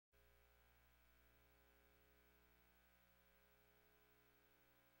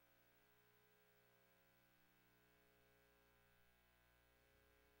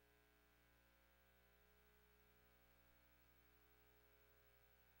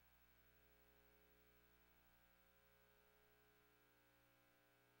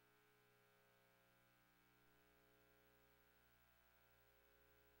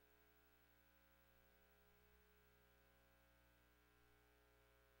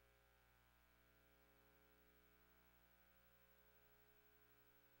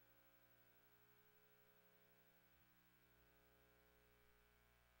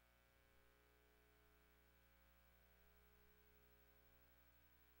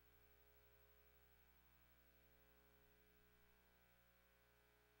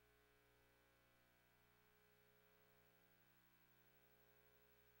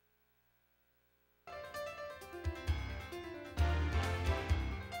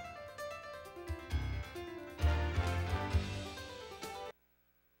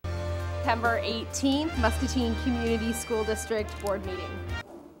September 18th, Muscatine Community School District Board meeting.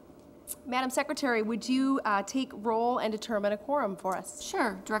 Madam Secretary, would you take roll and determine a quorum for us?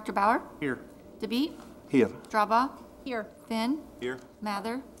 Sure. Director Bauer? Here. DeBeat? Here. Draba? Here. Finn? Here.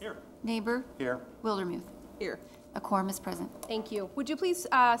 Mather? Here. Neighbor? Here. Wildermuth? Here. A quorum is present. Thank you. Would you please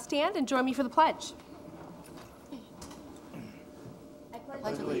stand and join me for the pledge? I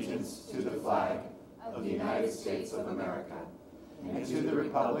pledge allegiance to the flag of the United States of America and to the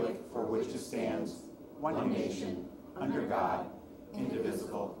republic for which it stands, one nation, under God,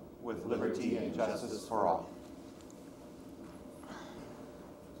 indivisible, with liberty and justice for all.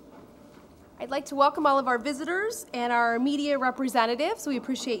 I'd like to welcome all of our visitors and our media representatives. We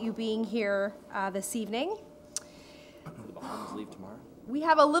appreciate you being here this evening. The Bahamas leave tomorrow? We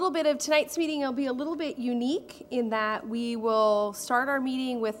have a little bit of tonight's meeting. It'll be a little bit unique in that we will start our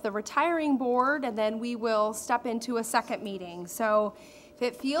meeting with the retiring board, and then we will step into a second meeting. So if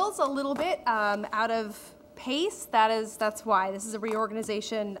it feels a little bit out of pace, that's why. This is a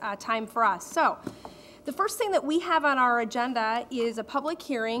reorganization time for us. So the first thing that we have on our agenda is a public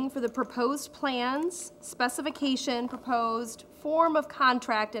hearing for the proposed plans, specification, proposed form of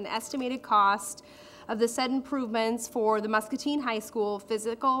contract, and estimated cost of the said improvements for the Muscatine High School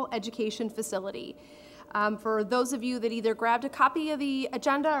physical education facility. For those of you that either grabbed a copy of the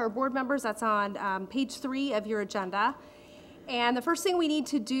agenda or board members, that's on page 3 of your agenda. And the first thing we need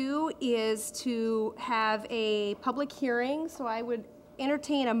to do is to have a public hearing. So I would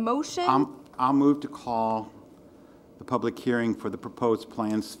entertain a motion. I'll move to call the public hearing for the proposed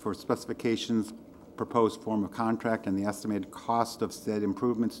plans for specifications, proposed form of contract, and the estimated cost of said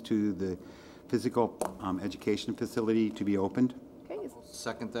improvements to the physical education facility to be opened. Okay.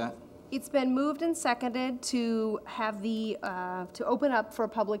 Second that. It's been moved and seconded to have the to open up for a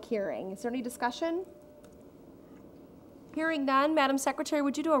public hearing. Is there any discussion? Hearing none, Madam Secretary,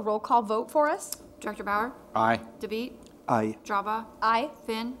 would you do a roll call vote for us? Director Bauer? Aye. DeBeat? Aye. Draba? Aye.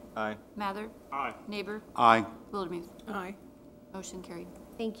 Finn? Aye. Mather? Aye. Neighbor? Aye. Wildermuth? Aye. Motion carried.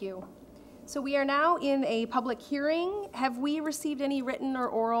 Thank you. So we are now in a public hearing. Have we received any written or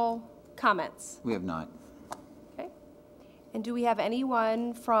oral comments? We have not. Okay. And do we have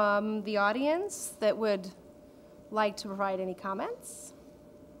anyone from the audience that would like to provide any comments?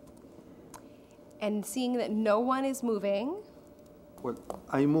 And seeing that no one is moving. Well,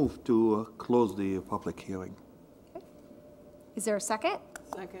 I move to close the public hearing. Okay. Is there a second?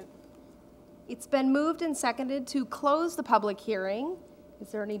 Second. It's been moved and seconded to close the public hearing. Is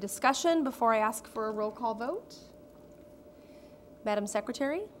there any discussion before I ask for a roll call vote? Madam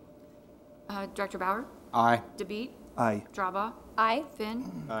Secretary? Director Bauer? Aye. DeBeat? Aye. Draba? Aye.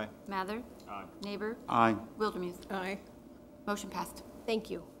 Finn? Aye. Mather? Aye. Neighbor? Aye. Wildermuth? Aye. Motion passed.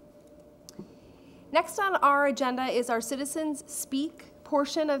 Thank you. Next on our agenda is our Citizens Speak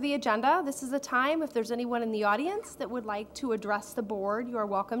portion of the agenda. This is a time, if there's anyone in the audience that would like to address the board, you are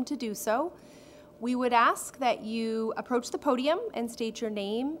welcome to do so. We would ask that you approach the podium and state your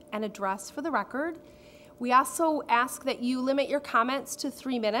name and address for the record. We also ask that you limit your comments to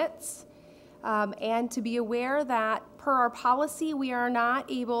 3 minutes, and to be aware that per our policy, we are not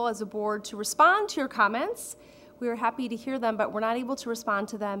able as a board to respond to your comments. We are happy to hear them, but we're not able to respond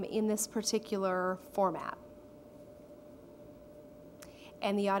to them in this particular format.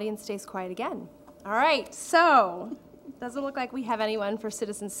 And the audience stays quiet again. All right, so doesn't look like we have anyone for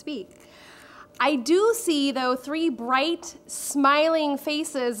Citizens Speak. I do see, though, 3 bright, smiling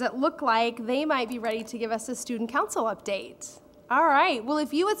faces that look like they might be ready to give us a student council update. All right, well,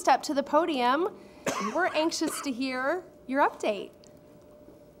 if you would step to the podium, we're anxious to hear your update.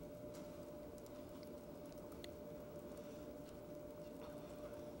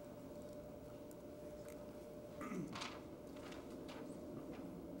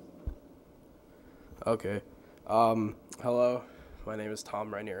 Okay. Hello, my name is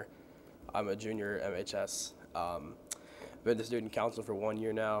Tom Renier. I'm a junior at MHS. Been to student council for 1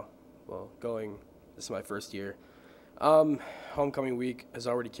 year now. Well, this is my first year. Homecoming week has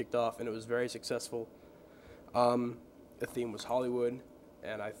already kicked off and it was very successful. The theme was Hollywood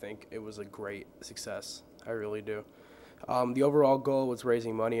and I think it was a great success. I really do. The overall goal was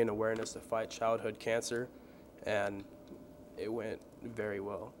raising money and awareness to fight childhood cancer and it went very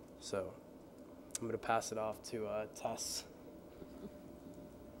well. So I'm going to pass it off to Tess.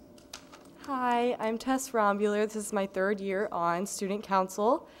 Hi, I'm Tess Rombuler. This is my 3rd year on student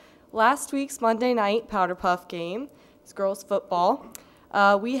council. Last week's Monday night Powder Puff game is girls football.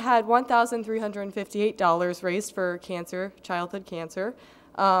 We had $1,358 raised for childhood cancer.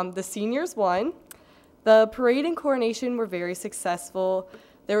 The seniors won. The parade and coronation were very successful.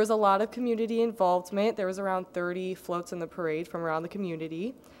 There was a lot of community involvement. There was around 30 floats in the parade from around the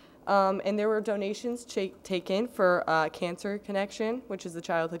community. And there were donations taken for Cancer Connection, which is the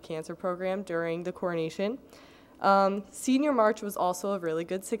childhood cancer program, during the coronation. Senior March was also a really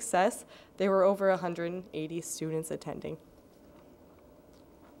good success. There were over 180 students attending.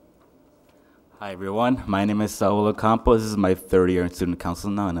 Hi everyone, my name is Saul Ocampo. This is my third year in student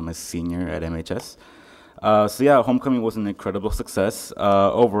council now, and I'm a senior at MHS. So yeah, homecoming was an incredible success.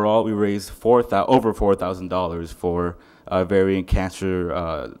 Overall, we raised over $4,000 for varying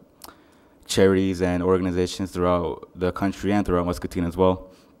cancer charities and organizations throughout the country and throughout Muscatine as well.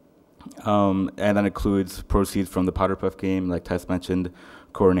 And that includes proceeds from the Powder Puff game, like Tess mentioned,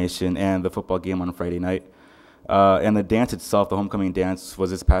 coronation, and the football game on Friday night. And the dance itself, the homecoming dance,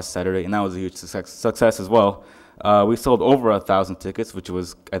 was this past Saturday, and that was a huge success as well. We sold over 1,000 tickets, which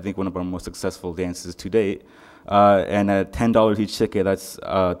was, I think, one of our most successful dances to date. And at $10 each ticket, that's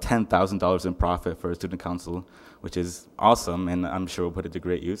 $10,000 in profit for a student council, which is awesome, and I'm sure we'll put it to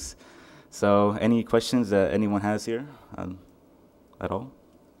great use. So any questions that anyone has here at all?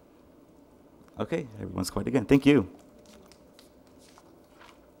 Okay, everyone's quiet again. Thank you.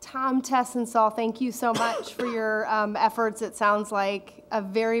 Tom, Tess, and Saul, thank you so much for your efforts. It sounds like a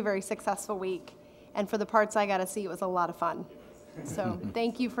very, very successful week. And for the parts I got to see, it was a lot of fun. So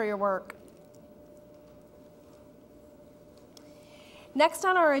thank you for your work. Next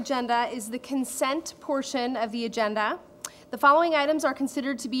on our agenda is the consent portion of the agenda. The following items are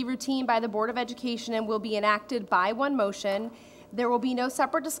considered to be routine by the Board of Education and will be enacted by one motion. There will be no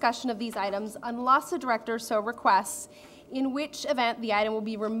separate discussion of these items unless the director so requests, in which event the item will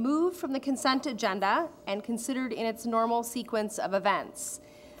be removed from the consent agenda and considered in its normal sequence of events.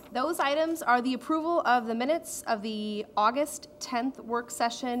 Those items are the approval of the minutes of the August 10th work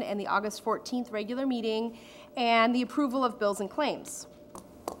session and the August 14th regular meeting, and the approval of bills and claims.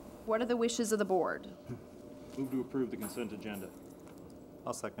 What are the wishes of the board? Move to approve the consent agenda.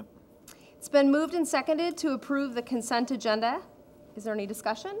 I'll second. It's been moved and seconded to approve the consent agenda. Is there any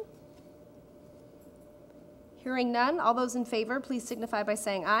discussion? Hearing none, all those in favor, please signify by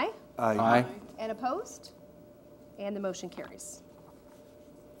saying aye. Aye. And opposed? And the motion carries.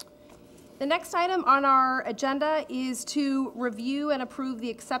 The next item on our agenda is to review and approve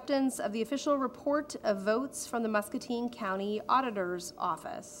the acceptance of the official report of votes from the Muscatine County Auditor's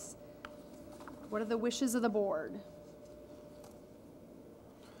Office. What are the wishes of the board?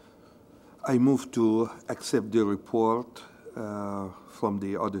 I move to accept the report from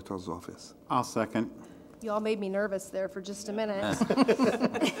the auditor's office. I'll second. You all made me nervous there for just a minute.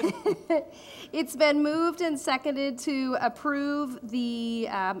 It's been moved and seconded to approve the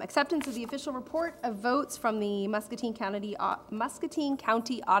acceptance of the official report of votes from the Muscatine County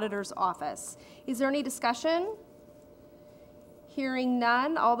Auditor's Office. Is there any discussion? Hearing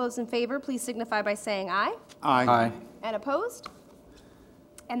none, all those in favor, please signify by saying aye. Aye. And opposed?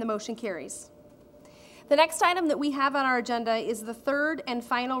 And the motion carries. The next item that we have on our agenda is the third and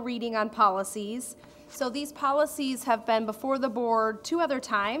final reading on policies. So these policies have been before the board 2 other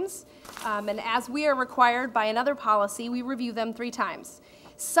times, and as we are required by another policy, we review them 3 times.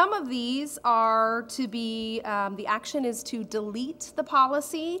 Some of these are to be, the action is to delete the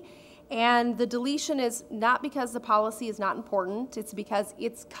policy, and the deletion is not because the policy is not important, it's because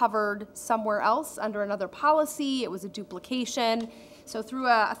it's covered somewhere else under another policy, it was a duplication. So through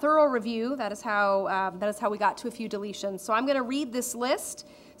a thorough review, that is how we got to a few deletions. So I'm gonna read this list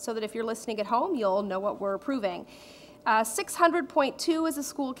so that if you're listening at home, you'll know what we're approving. 600.2 is a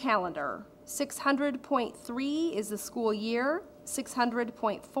school calendar. 600.3 is the school year.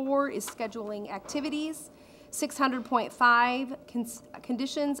 600.4 is scheduling activities. 600.5,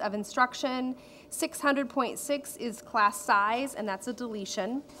 conditions of instruction. 600.6 is class size, and that's a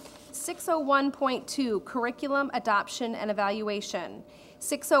deletion. 601.2, curriculum adoption and evaluation.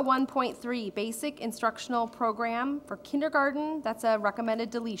 601.3, basic instructional program for kindergarten, that's a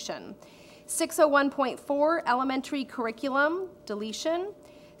recommended deletion. 601.4, elementary curriculum, deletion.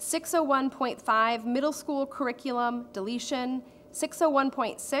 601.5, middle school curriculum, deletion.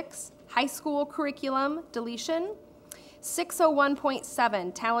 601.6, high school curriculum, deletion.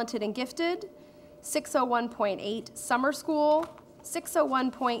 601.7, talented and gifted. 601.8, summer school.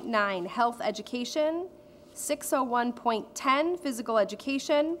 601.9, health education. 601.10, physical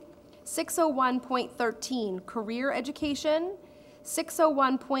education. 601.13, career education.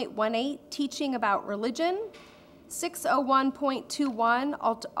 601.18, teaching about religion. 601.21,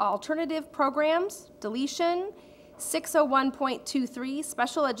 alternative programs, deletion. 601.23,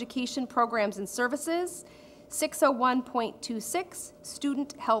 special education programs and services. 601.26,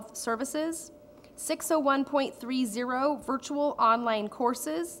 student health services. 601.30, virtual online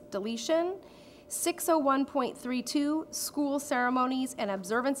courses, deletion. 601.32, school ceremonies and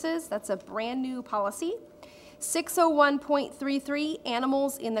observances. That's a brand new policy. 601.33,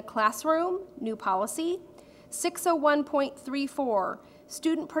 animals in the classroom, new policy. 601.34,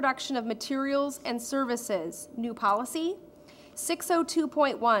 student production of materials and services, new policy.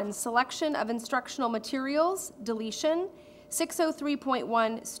 602.1, selection of instructional materials, deletion.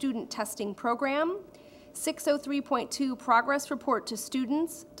 603.1, student testing program. 603.2, progress report to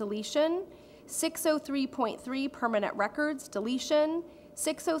students, deletion. 603.3, permanent records, deletion.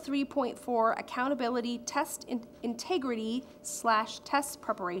 603.4, accountability, test integrity / test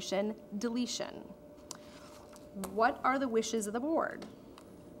preparation, deletion. What are the wishes of the board?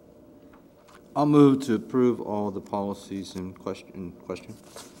 I'll move to approve all the policies in question.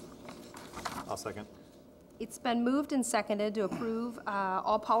 I'll second. It's been moved and seconded to approve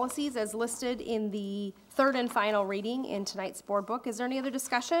all policies as listed in the third and final reading in tonight's board book. Is there any other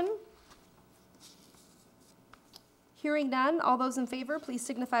discussion? Hearing none, all those in favor, please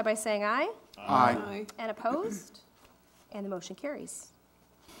signify by saying aye. Aye. And opposed? And the motion carries.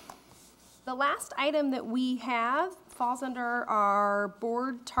 The last item that we have falls under our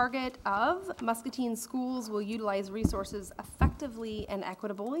board target of Muscatine schools will utilize resources effectively and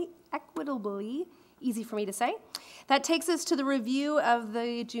equitably, easy for me to say. That takes us to the review of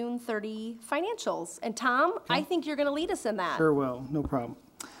the June 30 financials. And Tom, I think you're going to lead us in that. Sure will, no problem.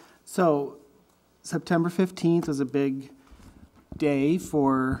 So September 15th was a big day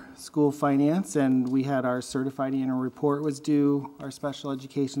for school finance, and we had our certified annual report was due, our special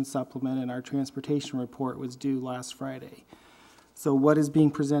education supplement, and our transportation report was due last Friday. So what is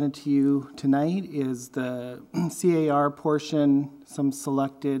being presented to you tonight is the CAR portion, some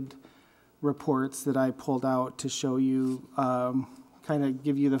selected reports that I pulled out to show you, kind of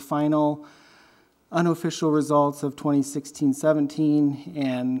give you the final unofficial results of 2016-17,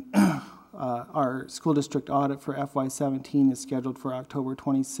 and our school district audit for FY17 is scheduled for October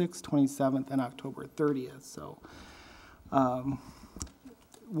 26th, 27th, and October 30th. So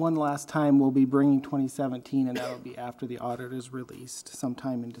one last time we'll be bringing 2017, and that'll be after the audit is released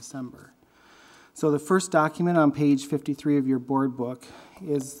sometime in December. So the first document on page 53 of your board book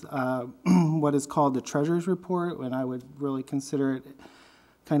is what is called the Treasurer's Report, and I would really consider it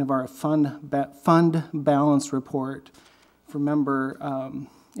kind of our fund balance report. Remember,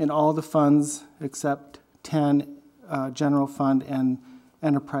 in all the funds except 10, general fund and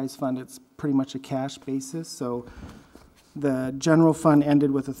enterprise fund, it's pretty much a cash basis. So the general fund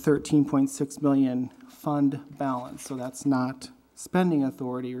ended with a 13.6 million fund balance. So that's not spending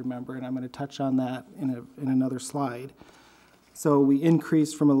authority, remember, and I'm going to touch on that in another slide. So we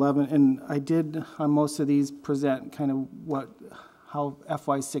increased from 11, and I did on most of these present kind of how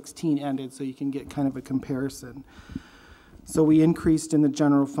FY16 ended, so you can get kind of a comparison. So we increased in the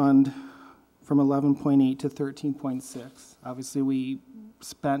general fund from 11.8 to 13.6. Obviously, we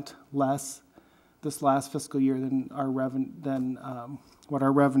spent less this last fiscal year than what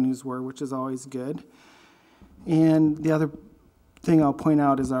our revenues were, which is always good. And the other thing I'll point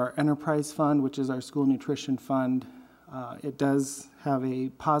out is our enterprise fund, which is our school nutrition fund. It does have a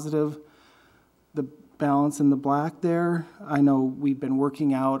positive, the balance in the black there. I know we've been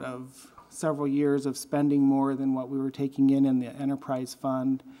working out of several years of spending more than what we were taking in the enterprise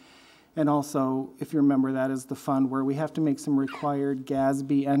fund. And also, if you remember, that is the fund where we have to make some required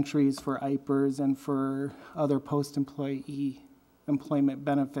GASB entries for IPERS and for other post-employee employment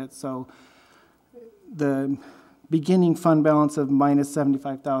benefits. So the beginning fund balance of minus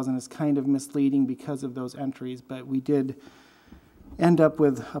 75,000 is kind of misleading because of those entries, but we did end up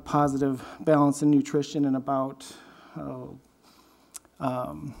with a positive balance in nutrition, and about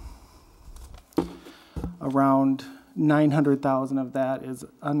around 900,000 of that is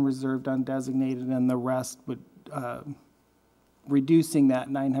unreserved, undesignated, and the rest would reducing that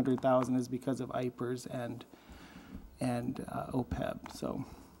 900,000 is because of IPERS and OPEB. So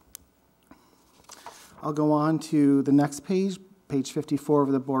I'll go on to the next page, page 54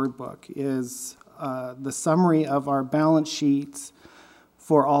 of the board book, is the summary of our balance sheets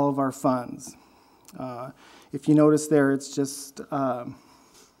for all of our funds. If you notice there, it's just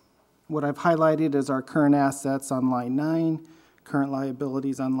what I've highlighted is our current assets on line 9, current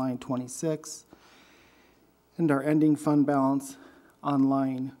liabilities on line 26, and our ending fund balance on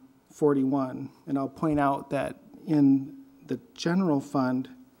line 41. And I'll point out that in the general fund,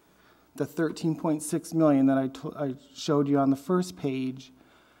 the 13.6 million that I showed you on the first page,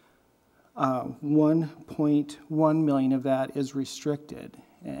 1.1 million of that is restricted.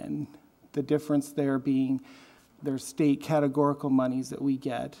 And the difference there being there's state categorical monies that we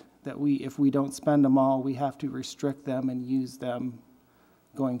get that if we don't spend them all, we have to restrict them and use them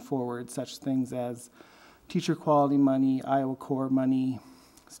going forward, such things as teacher quality money, Iowa Core money,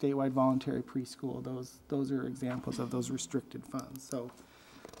 statewide voluntary preschool. Those are examples of those restricted funds. So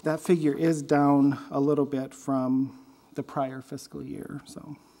that figure is down a little bit from the prior fiscal year.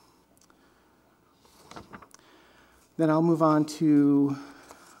 So then I'll move on to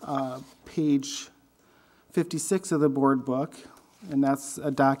page 56 of the board book, and that's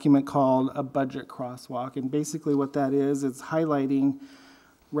a document called a budget crosswalk. And basically what that is, it's highlighting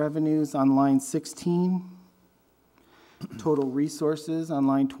revenues on line 16, total resources on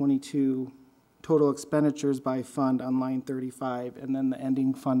line 22, total expenditures by fund on line 35, and then the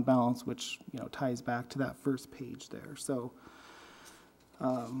ending fund balance, which ties back to that first page there. So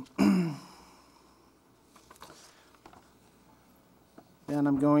then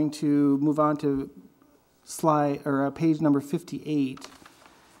I'm going to move on to page number 58.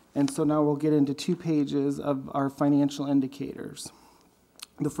 And so now we'll get into 2 pages of our financial indicators.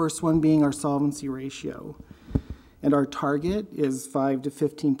 The first one being our solvency ratio. And our target is 5 to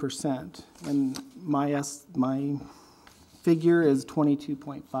 15%. And my figure is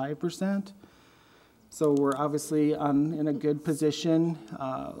 22.5%. So we're obviously in a good position.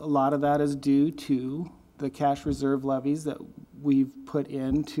 A lot of that is due to the cash reserve levies that we've put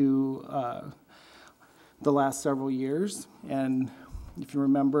into the last several years. And if you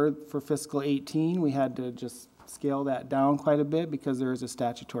remember, for fiscal 18, we had to just scale that down quite a bit because there is a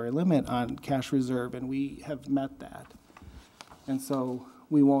statutory limit on cash reserve, and we have met that. And so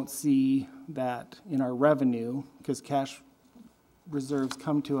we won't see that in our revenue because cash reserves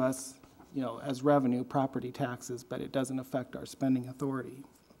come to us, as revenue, property taxes, but it doesn't affect our spending authority.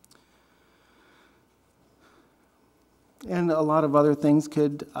 And a lot of other things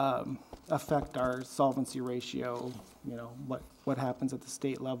could affect our solvency ratio. What happens at the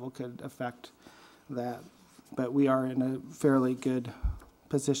state level could affect that. But we are in a fairly good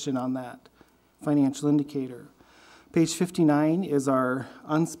position on that financial indicator. Page 59 is our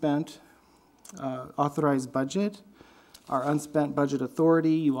unspent authorized budget. Our unspent budget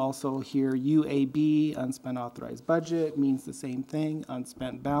authority, you also hear UAB, unspent authorized budget, means the same thing.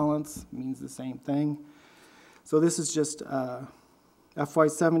 Unspent balance means the same thing. So this is just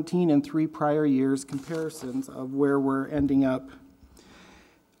FY17 and 3 prior years comparisons of where we're ending up.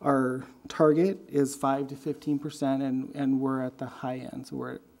 Our target is 5 to 15%, and we're at the high end, so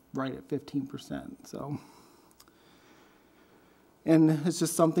we're right at 15%. So, and it's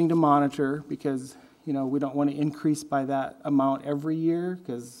just something to monitor because we don't want to increase by that amount every year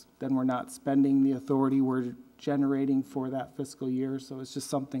because then we're not spending the authority we're generating for that fiscal year. So it's just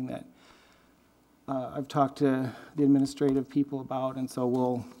something that I've talked to the administrative people about, and so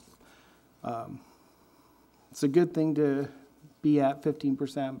we'll. It's a good thing to be at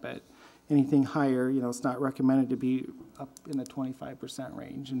 15%, but anything higher, it's not recommended to be up in the 25%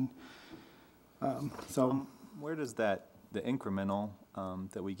 range. And so, where does the incremental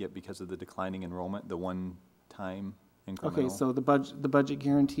that we get because of the declining enrollment, the one-time incremental? Okay, so the budget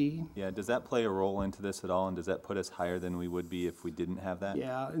guarantee. Yeah, does that play a role into this at all, and does that put us higher than we would be if we didn't have that?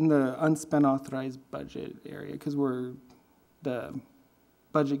 Yeah, in the unspent authorized budget area, because the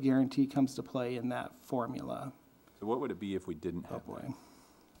budget guarantee comes to play in that formula. So what would it be if we didn't have that?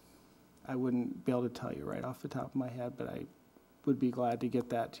 I wouldn't be able to tell you right off the top of my head, but I would be glad to get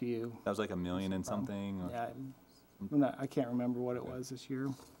that to you. That was like $1 million and something? Or? Yeah, I can't remember what it was this year.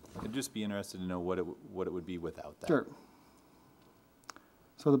 I'd just be interested to know what it would be without that. Sure.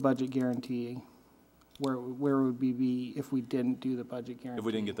 So the budget guarantee, where would we be if we didn't do the budget guarantee? If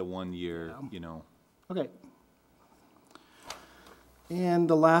we didn't get the 1 year, Okay. And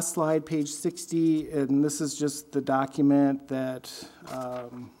the last slide, page 60, and this is just the document that,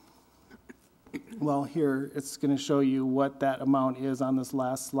 here, it's going to show you what that amount is on this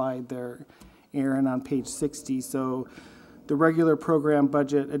last slide there, Aaron, on page 60. So the regular program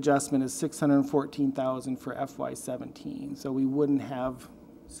budget adjustment is $614,000 for FY17. So we wouldn't have,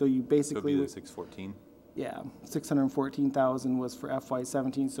 so you basically. So it would be the 614? Yeah, $614,000 was for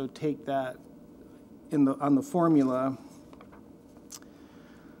FY17. So take that on the formula.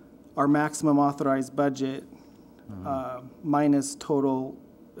 Our maximum authorized budget minus total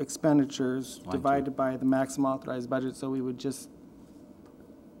expenditures divided by the maximum authorized budget, so we would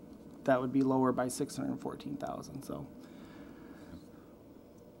that would be lower by $614,000. So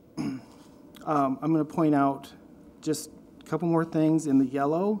I'm going to point out just a couple more things in the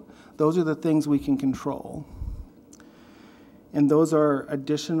yellow. Those are the things we can control. And those are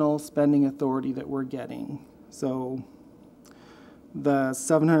additional spending authority that we're getting. So the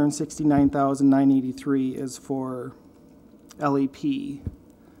 $769,983 is for LEP.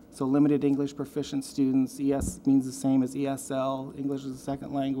 So limited English proficient students, ES means the same as ESL, English is a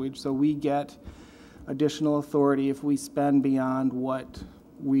second language. So we get additional authority if we spend beyond what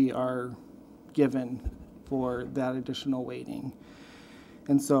we are given for that additional weighting.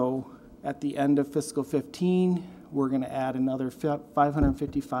 And so at the end of fiscal 15, we're going to add another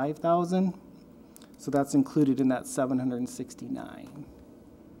 555,000. So that's included in that 769.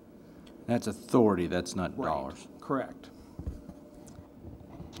 That's authority, that's not Right. dollars. Correct.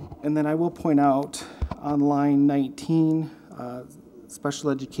 And then I will point out on line 19,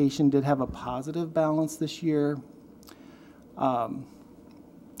 special education did have a positive balance this year.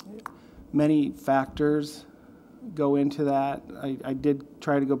 Many factors go into that. I did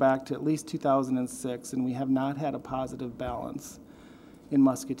try to go back to at least 2006, and we have not had a positive balance in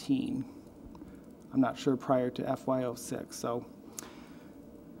Muscatine. I'm not sure prior to FY06. So,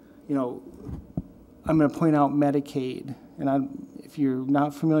 you know, I'm going to point out Medicaid. And if you're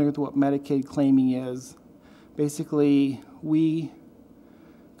not familiar with what Medicaid claiming is, basically we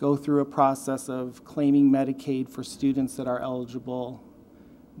go through a process of claiming Medicaid for students that are eligible,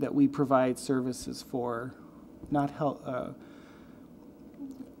 that we provide services for, not health,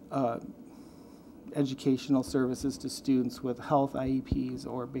 educational services to students with health IEPs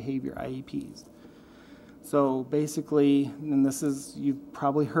or behavior IEPs. So basically, and this is, you've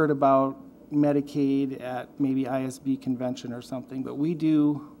probably heard about Medicaid at maybe ISB convention or something, but we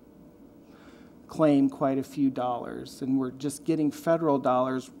do claim quite a few dollars, and we're just getting federal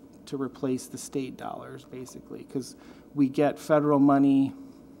dollars to replace the state dollars, basically, because we get federal money,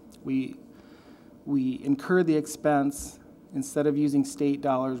 we incur the expense. Instead of using state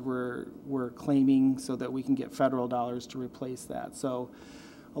dollars, we're claiming so that we can get federal dollars to replace that. So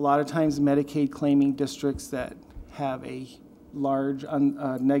a lot of times Medicaid claiming districts that have a large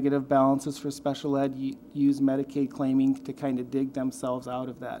negative balances for special ed use Medicaid claiming to kind of dig themselves out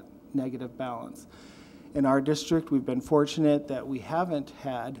of that negative balance. In our district, we've been fortunate that we haven't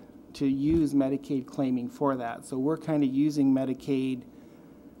had to use Medicaid claiming for that. So we're kind of using Medicaid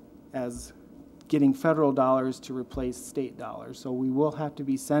as getting federal dollars to replace state dollars. So we will have to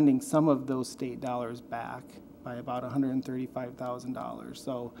be sending some of those state dollars back by about $135,000.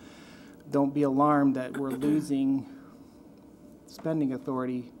 So don't be alarmed that we're losing spending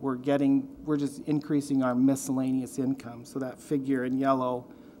authority. We're just increasing our miscellaneous income. So that figure in yellow,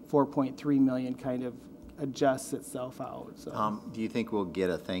 4.3 million, kind of adjusts itself out. So do you think we'll get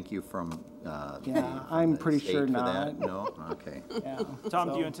a thank you from I'm the pretty state sure for not. that? No? Okay. Yeah. Tom,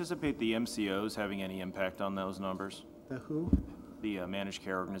 So do you anticipate the MCOs having any impact on those numbers? the who? The managed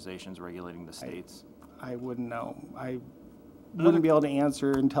care organizations regulating the states? I wouldn't know. I wouldn't be able to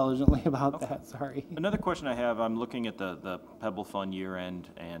answer intelligently about Okay. that, sorry. Another question I have, I'm looking at the Pebble Fund year end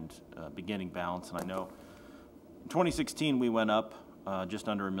and beginning balance, and I know in 2016 we went up just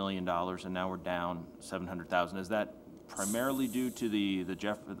under $1 million, and now we're down 700,000. Is that primarily due to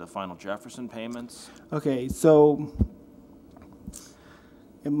the final Jefferson payments? Okay, so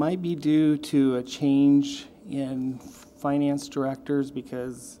it might be due to a change in finance directors,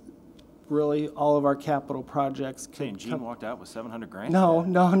 because really all of our capital projects Saying could Gene come. walked out with 700 grand?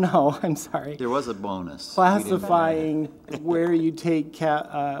 No, I'm sorry. There was a bonus. Classifying where you take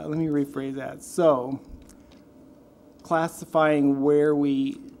let me rephrase that. So classifying where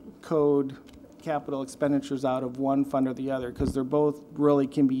we code capital expenditures out of one fund or the other, because they're both really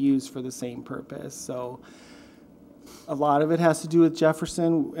can be used for the same purpose. So a lot of it has to do with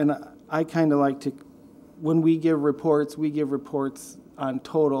Jefferson, and I kind of like to, when we give reports on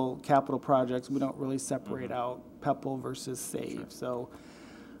total capital projects. We don't really separate out PEPL versus SAVE. Sure. So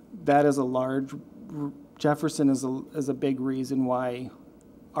that is a large, Jefferson is a big reason why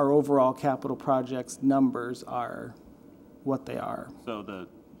our overall capital projects numbers are what they are. So the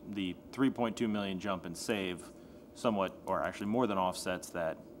 3.2 million jump in SAVE somewhat, or actually more than offsets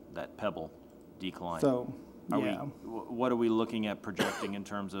that Pebble decline. So, yeah. What are we looking at projecting in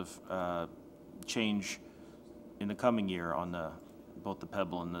terms of change in the coming year on both the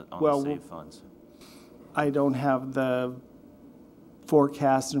Pebble and the SAVE funds? I don't have the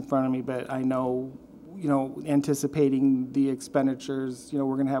forecast in front of me, but I know, anticipating the expenditures,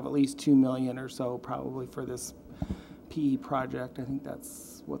 we're going to have at least 2 million or so probably for this PE project. I think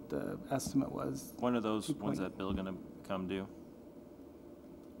that's what the estimate was. When are those ones that bill going to come due?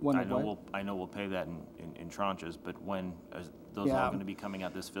 I know we'll pay that in tranches, but when are those all going to be coming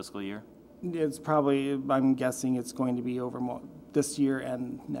out this fiscal year? It's probably, I'm guessing it's going to be over this year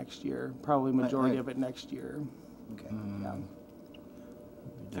and next year, probably majority of it next year. Okay. Yeah.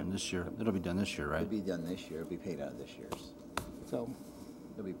 Done this year. It'll be done this year, right? It'll be done this year. It'll be paid out of this year's. So.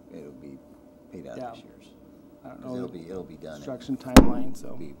 It'll be paid out of this year's. I don't 'Cause know. it'll be done. Construction timeline,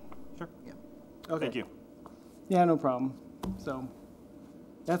 so. Sure. Yeah. Okay. Thank you. Yeah, no problem. So,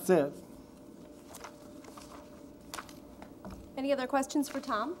 that's it. Any other questions for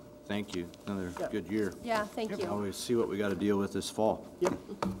Tom? Thank you. Another Yeah. good year. Yeah, thank you. Always see what we got to deal with this fall. Yep.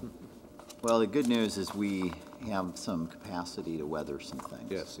 Well, the good news is we have some capacity to weather some things.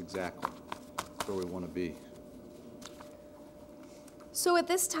 Yes, exactly. That's where we want to be. So at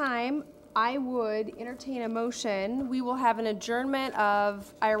this time, I would entertain a motion. We will have an adjournment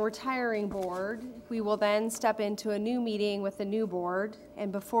of our retiring board. We will then step into a new meeting with the new board.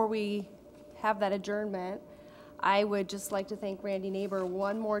 And before we have that adjournment, I would just like to thank Randy Neighbor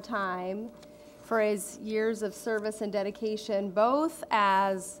one more time for his years of service and dedication, both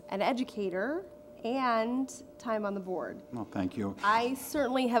as an educator and time on the board. Well, thank you. I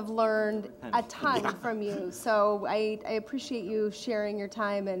certainly have learned a ton from you, so I appreciate you sharing your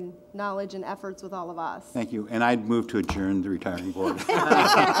time and knowledge and efforts with all of us. Thank you. And I'd move to adjourn the retiring board.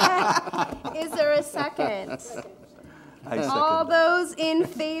 Is there a second? I second All that. those in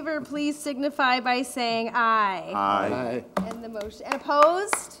favor, please signify by saying aye. Aye. And the motion, and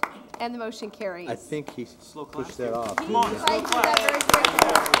opposed? And the motion carries. I think he pushed that off. I did that very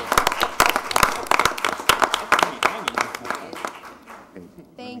quickly.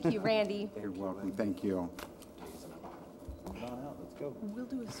 Thank you, Randy. You're welcome. Thank you. We'll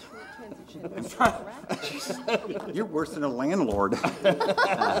do a short transition. You're worse than a landlord.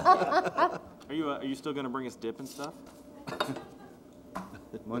 Are you still gonna bring us dip and stuff?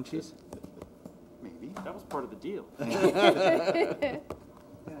 Munchies? Maybe. That was part of the deal.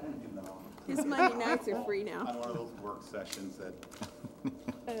 His Monday nights are free now. On one of those work sessions that,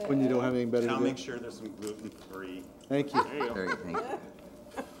 When you don't have anything better and to I'll do? make sure there's some gluten-free. Thank you. There you go. Very, thank you.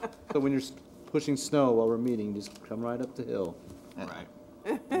 So when you're pushing snow while we're meeting, just come right up the hill. Right.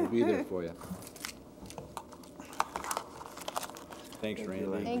 We'll be there for you. Thanks,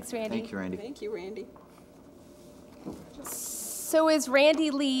 Randy. Thanks, Randy. Thank you, Randy. Thank you, Randy. So as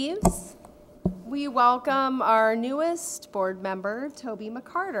Randy leaves, we welcome our newest board member, Toby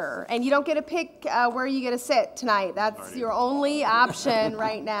McCarter. And you don't get to pick where you get to sit tonight. That's your only option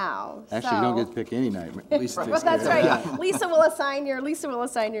right now. Actually, you don't get to pick any night. Lisa Well, takes that's care of right. Lisa will assign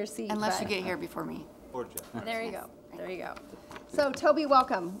your seat. Unless you but- get here before me. There you go. There you go. So Toby,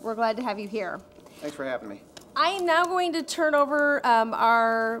 welcome. We're glad to have you here. Thanks for having me. I am now going to turn over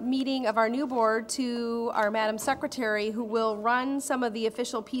our meeting of our new board to our Madam Secretary, who will run some of the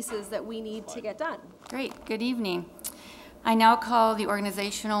official pieces that we need to get done. Great, good evening. I now call the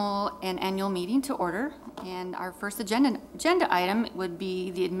organizational and annual meeting to order, and our first agenda item would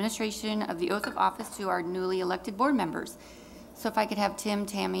be the administration of the oath of office to our newly elected board members. So if I could have Tim,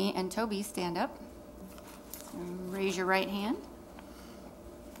 Tammy, and Toby stand up. Raise your right hand.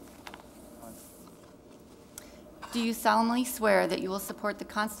 Do you solemnly swear that you will support the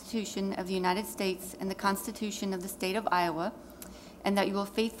Constitution of the United States and the Constitution of the State of Iowa, and that you will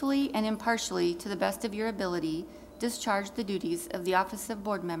faithfully and impartially, to the best of your ability, discharge the duties of the office of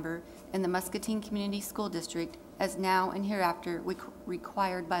board member in the Muscatine Community School District as now and hereafter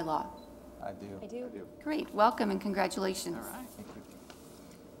required by law? I do. I do. Great, welcome and congratulations. All right.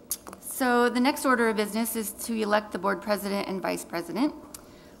 So the next order of business is to elect the board president and vice president.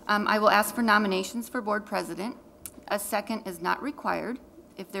 I will ask for nominations for board president. A second is not required.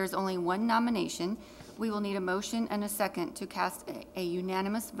 If there's only one nomination, we will need a motion and a second to cast a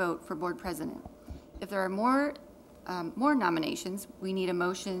unanimous vote for board president. If there are more nominations, we need a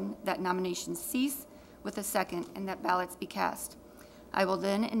motion that nominations cease with a second and that ballots be cast. I will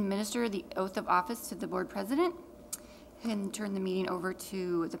then administer the oath of office to the board president and turn the meeting over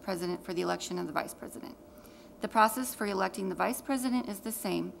to the president for the election of the vice president. The process for electing the vice president is the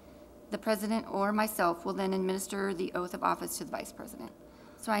same. The president or myself will then administer the oath of office to the vice president.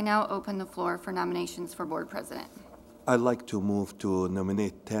 So I now open the floor for nominations for board president. I'd like to move to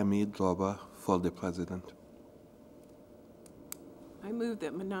nominate Tammy Droba for the president. I move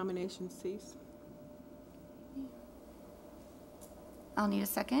that my nomination cease. I'll need a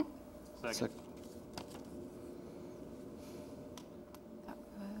second. Second. That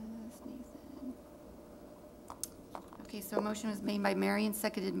was Nathan. Okay, so a motion was made by Mary and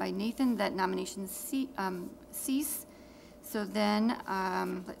seconded by Nathan that nominations cease. So then,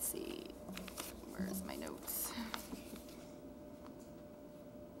 let's see, where's my notes?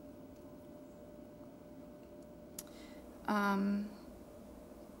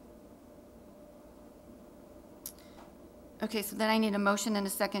 Okay, so then I need a motion and a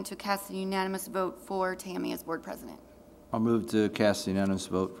second to cast a unanimous vote for Tammy as board president. I'll move to cast the unanimous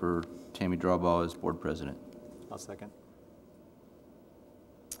vote for Tammy Drawball as board president. I'll second.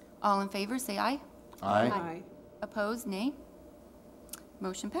 All in favor, say aye. Aye. Aye. Opposed, nay.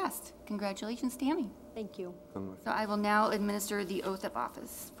 Motion passed. Congratulations, Tammy. Thank you. So I will now administer the oath of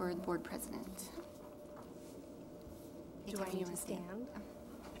office for the board president. Do I need to stand?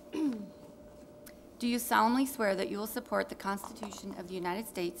 Do you solemnly swear that you will support the Constitution of the United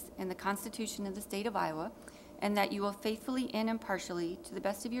States and the Constitution of the State of Iowa, and that you will faithfully and impartially, to the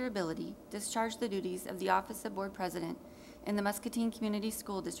best of your ability, discharge the duties of the office of board president in the Muscatine Community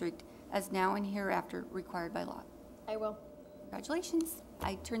School District as now and hereafter required by law? I will. Congratulations.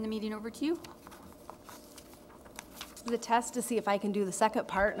 I turn the meeting over to you. The test to see if I can do the second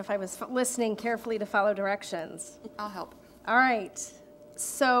part and if I was listening carefully to follow directions. I'll help. All right.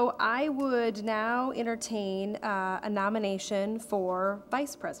 So I would now entertain a nomination for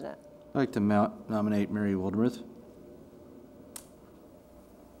vice president. I'd like to nominate Mary Wildermuth.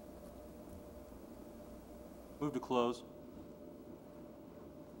 Move to close.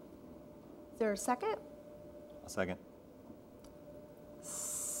 Is there a second? A second.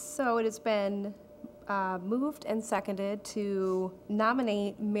 So it has been moved and seconded to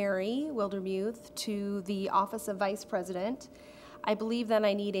nominate Mary Wildermuth to the office of vice president. I believe then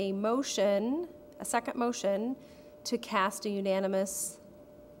I need a motion, a second motion, to cast a unanimous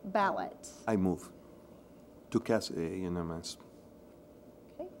ballot. I move to cast a unanimous.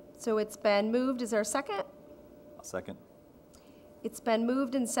 Okay. So it's been moved. Is there a second? A second. It's been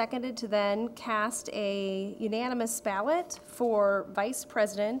moved and seconded to then cast a unanimous ballot for vice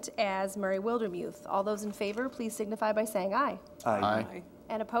president as Mary Wildermuth. All those in favor, please signify by saying aye. Aye.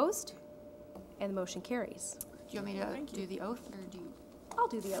 And opposed? And the motion carries. Do you want me to do the oath, or do you? I'll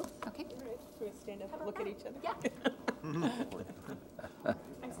do the oath. Okay. All right, we're gonna stand up and look at each other. Yeah. I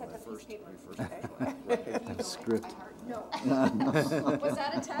set up these papers. Script. No. Was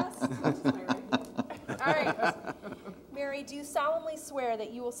that a test? All right. Mary, do you solemnly swear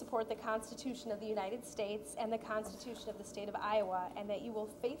that you will support the Constitution of the United States and the Constitution of the State of Iowa, and that you will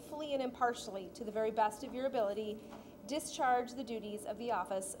faithfully and impartially, to the very best of your ability, discharge the duties of the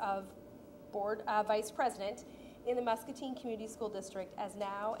office of Vice President in the Muscatine Community School District as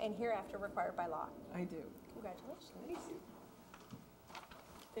now and hereafter required by law? I do. Congratulations.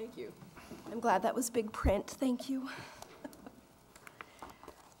 Thank you. I'm glad that was big print. Thank you.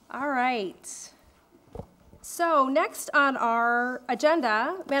 All right. So next on our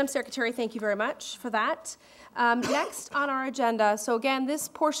agenda, Madam Secretary, thank you very much for that. Next on our agenda, so again, this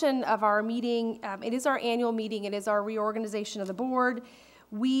portion of our meeting, it is our annual meeting, it is our reorganization of the board.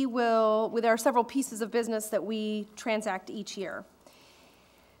 We will, with our several pieces of business that we transact each year.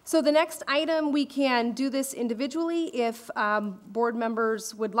 So the next item, we can do this individually if board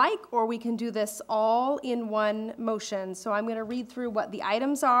members would like, or we can do this all in one motion. So I'm going to read through what the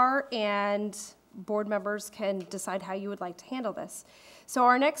items are, and board members can decide how you would like to handle this. So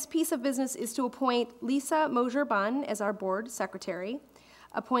our next piece of business is to appoint Lisa Mosier-Bunn as our board secretary,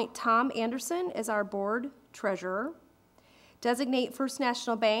 appoint Tom Anderson as our board treasurer, designate First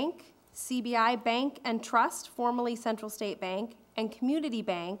National Bank, CBI Bank and Trust, formerly Central State Bank, and Community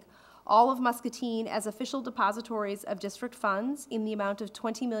Bank, all of Muscatine, as official depositories of district funds in the amount of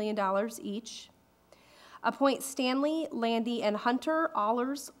 $20 million each. Appoint Stanley, Landy, and Hunter,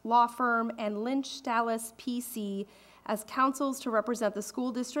 Allers Law Firm, and Lynch, Dallas, PC as counsels to represent the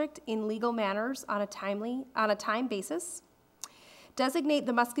school district in legal matters on a time basis. Designate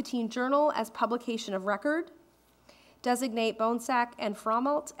the Muscatine Journal as publication of record. Designate Bonesack and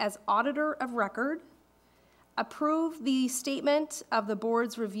Frommelt as auditor of record. Approve the statement of the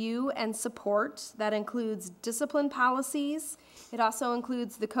board's review and support. That includes discipline policies. It also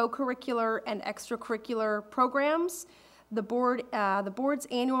includes the co-curricular and extracurricular programs, the board's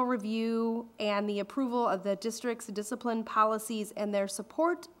annual review, and the approval of the district's discipline policies and their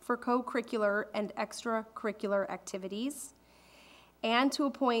support for co-curricular and extracurricular activities, and to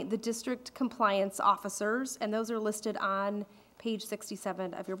appoint the district compliance officers, and those are listed on page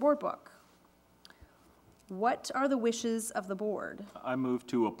 67 of your board book. What are the wishes of the board? I move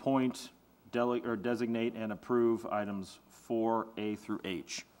to appoint, designate, and approve items 4A through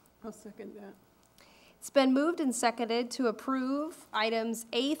H. I'll second that. It's been moved and seconded to approve items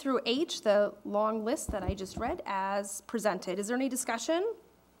A through H, the long list that I just read, as presented. Is there any discussion?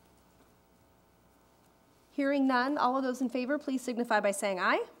 Hearing none, all of those in favor, please signify by saying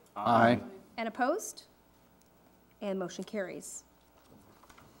aye. Aye. And opposed? And motion carries.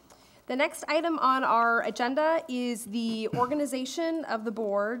 The next item on our agenda is the organization of the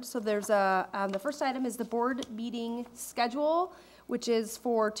board. So there's the first item is the board meeting schedule, which is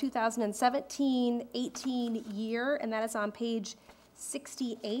for 2017-18 year, and that is on page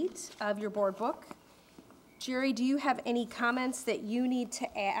 68 of your board book. Jerry, do you have any comments that you need to,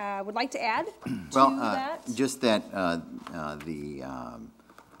 would like to add to Well, that? just that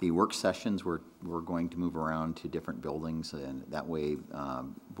the work sessions, we're going to move around to different buildings, and that way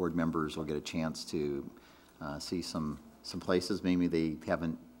board members will get a chance to see some places maybe they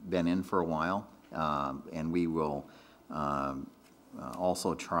haven't been in for a while, and we will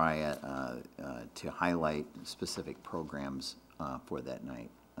also try to highlight specific programs for that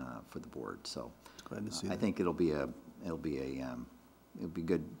night for the board. So Glad to see I that. think it'll be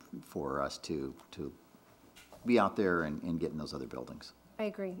good for us to be out there and get in those other buildings. I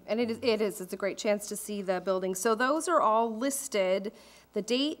agree, and it's a great chance to see the building. So those are all listed, the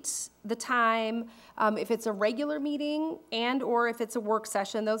date, the time, if it's a regular meeting and or if it's a work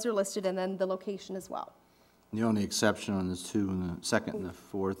session, those are listed, and then the location as well. The only exception on the 2 and the 2nd and the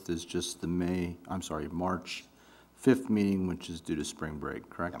 4th is just the March 5th meeting, which is due to spring break,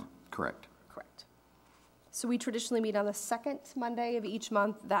 correct? Yeah, correct. Correct. So we traditionally meet on the second Monday of each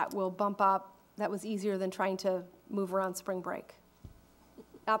month. That will bump up. That was easier than trying to move around spring break.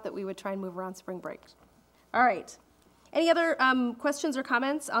 Not that we would try and move around spring break. All right. Any other questions or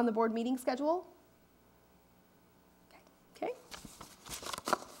comments on the board meeting schedule? Okay.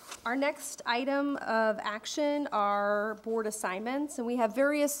 Our next item of action are board assignments, and we have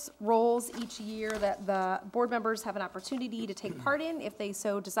various roles each year that the board members have an opportunity to take part in if they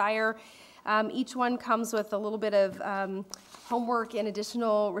so desire. Each one comes with a little bit of homework and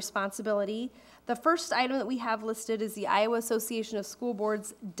additional responsibility. The first item that we have listed is the Iowa Association of School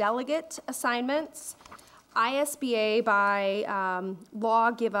Boards delegate assignments. ISBA by law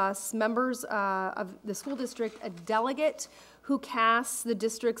give us members of the school district a delegate who casts the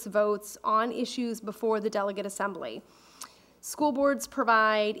district's votes on issues before the delegate assembly. School boards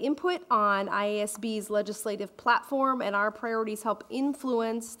provide input on IASB's legislative platform, and our priorities help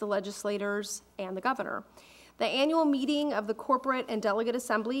influence the legislators and the governor. The annual meeting of the corporate and delegate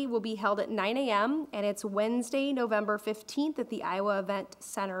assembly will be held at 9 a.m., and it's Wednesday, November 15th at the Iowa Event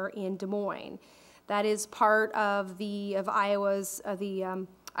Center in Des Moines. That is part of the Iowa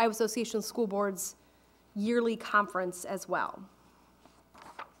Association of School Boards yearly conference as well.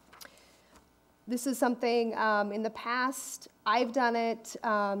 This is something in the past, I've done it,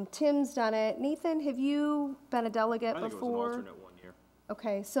 Tim's done it. Nathan, have you been a delegate before? I think it was an alternate one year.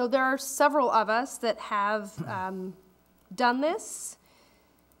 Okay, so there are several of us that have done this.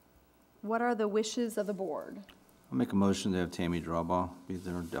 What are the wishes of the board? I'll make a motion to have Tammy Drawbaugh be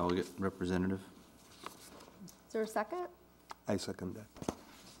their delegate representative. Is there a second? I second that.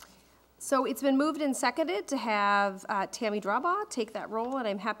 So it's been moved and seconded to have Tammy Drawbaugh take that role, and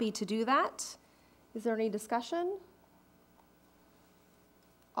I'm happy to do that. Is there any discussion?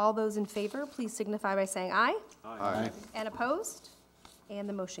 All those in favor, please signify by saying aye. Aye. And opposed? And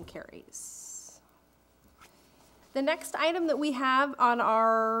the motion carries. The next item that we have on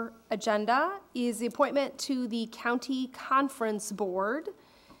our agenda is the appointment to the County Conference Board.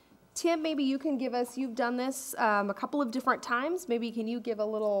 Tim, maybe you can give us, you've done this a couple of different times. Maybe can you give a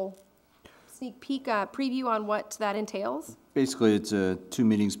little sneak peek, preview on what that entails? Basically, it's 2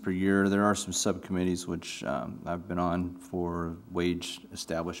 meetings per year. There are some subcommittees which I've been on for wage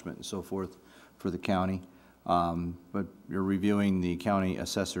establishment and so forth for the county. But you're reviewing the county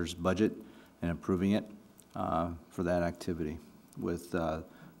assessor's budget and approving it for that activity with the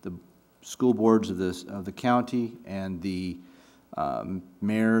school boards of the county and the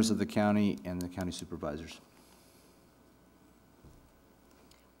mayors of the county and the county supervisors.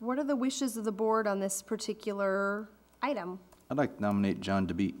 What are the wishes of the board on this particular item? I'd like to nominate John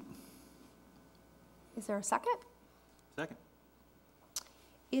DeBeat. Is there a second? Second.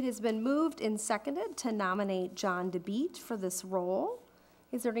 It has been moved and seconded to nominate John DeBeat for this role.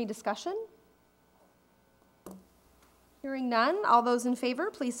 Is there any discussion? Hearing none, all those in favor,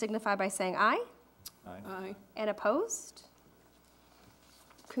 please signify by saying aye. Aye. And opposed?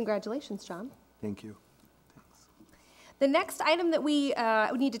 Congratulations, John. Thank you. The next item that we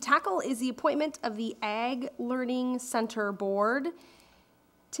need to tackle is the appointment of the Ag Learning Center Board.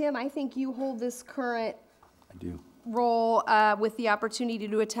 Tim, I think you hold this current I do. role with the opportunity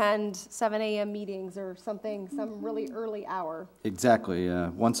to attend 7 a.m. meetings or something, some really early hour. Exactly.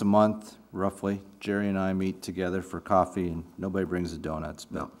 Once a month, roughly, Jerry and I meet together for coffee, and nobody brings the donuts.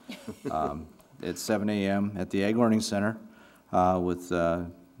 But it's 7 a.m. at the Ag Learning Center with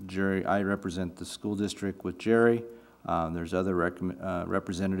Jerry. I represent the school district with Jerry. There's other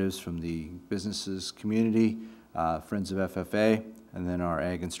representatives from the businesses community, Friends of FFA, and then our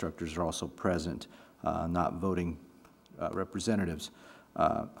ag instructors are also present, not voting representatives.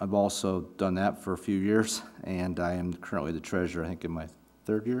 I've also done that for a few years, and I am currently the treasurer, I think in my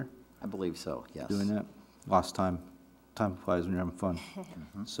 3rd year. I believe so, yes. Doing that. lost time. Time flies when you're having fun.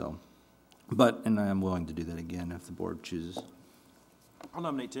 So, and I am willing to do that again if the board chooses. I'll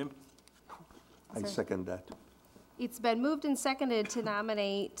nominate Tim. I second that. It's been moved and seconded to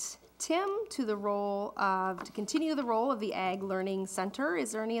nominate Tim to the role of, to continue the role of the Ag Learning Center.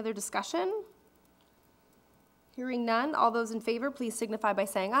 Is there any other discussion? Hearing none, all those in favor, please signify by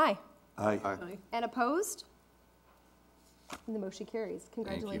saying aye. Aye. And opposed? And the motion carries.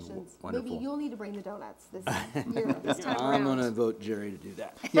 Congratulations. Maybe Wonderful. you'll need to bring the donuts this year, this time around. I'm gonna vote Jerry to do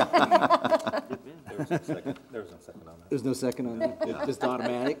that. There was no second, there was no second on that. There's no second on that, it's just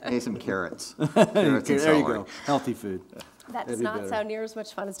automatic? Hey, some carrots. There Carrots and you celery. go, healthy food. That That'd does be not better. sound near as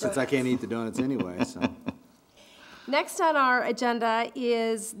much fun as Since donuts. I can't eat the donuts anyway, so. Next on our agenda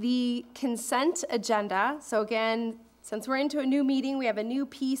is the consent agenda. So again, since we're into a new meeting, we have a new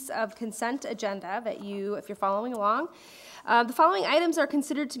piece of consent agenda that you, if you're following along. The following items are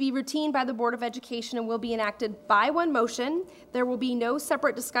considered to be routine by the Board of Education and will be enacted by one motion. There will be no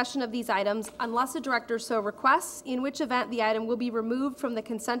separate discussion of these items unless a director so requests, in which event the item will be removed from the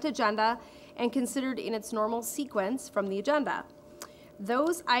consent agenda and considered in its normal sequence from the agenda.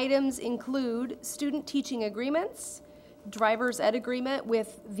 Those items include student teaching agreements, driver's ed agreement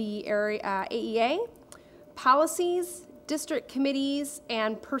with the AEA, policies, district committees,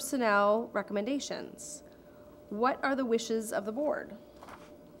 and personnel recommendations. What are the wishes of the board?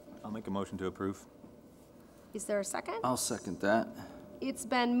 I'll make a motion to approve. Is there a second? I'll second that. It's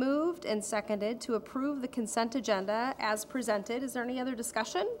been moved and seconded to approve the consent agenda as presented. Is there any other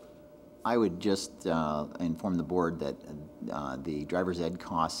discussion? I would just inform the board that the driver's ed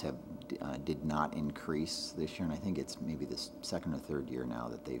costs did not increase this year, and I think it's maybe the second or third year now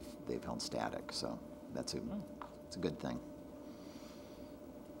that they've held static. So it's a good thing.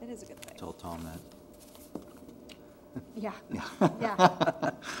 It is a good thing. Tell Tom that. Yeah. Yeah.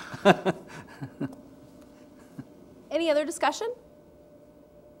 Any other discussion?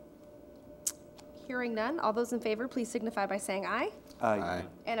 Hearing none, all those in favor, please signify by saying aye. Aye.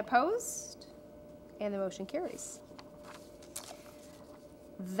 And opposed? And the motion carries.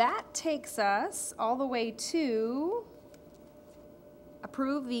 That takes us all the way to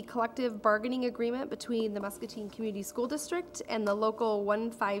approve the collective bargaining agreement between the Muscatine Community School District and the local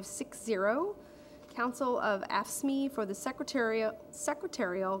 1560 Council of AFSCME for the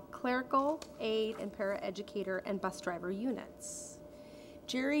secretarial, clerical, aide, and paraeducator and bus driver units.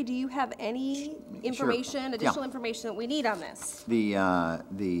 Jerry, do you have any information, additional information that we need on this?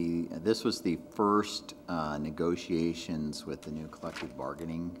 This was the first negotiations with the new collective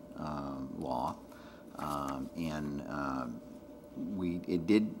bargaining law, and it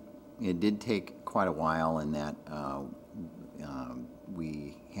did take quite a while in that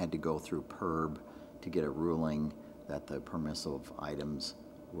we had to go through PERB to get a ruling that the permissive items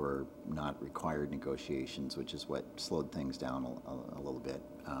were not required negotiations, which is what slowed things down a little bit.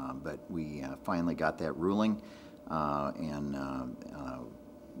 But we finally got that ruling, and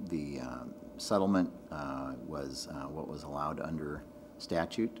the settlement was what was allowed under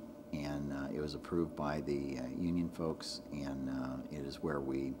statute, and it was approved by the union folks, and it is where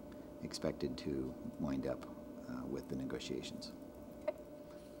we expected to wind up with the negotiations.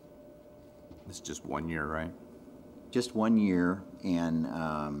 It's just 1 year, right? Just 1 year, and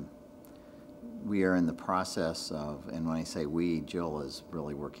we are in the process of, and when I say we, Jill is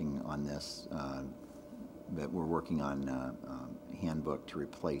really working on this, but we're working on a handbook to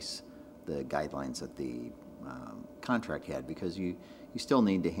replace the guidelines that the contract had, because you still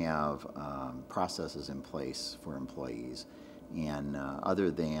need to have processes in place for employees, and other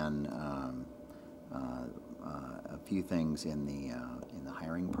than a few things in the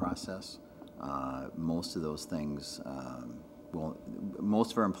hiring process, most of those things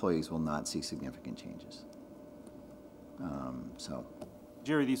most of our employees will not see significant changes. So,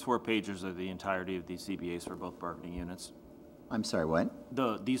 Jerry, these 4 pages are the entirety of these CBAs for both bargaining units? I'm sorry, what?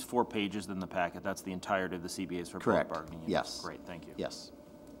 These 4 pages in the packet, that's the entirety of the CBAs for Correct. both bargaining units? Yes. Great, thank you. Yes.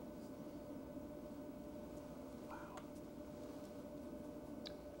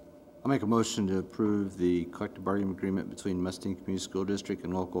 I'll make a motion to approve the collective bargaining agreement between Muscatine Community School District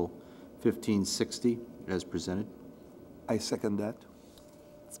and Local 1560 as presented. I second that.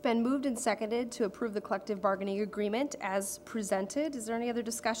 It's been moved and seconded to approve the collective bargaining agreement as presented. Is there any other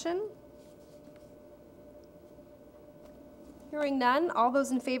discussion? Hearing none, all those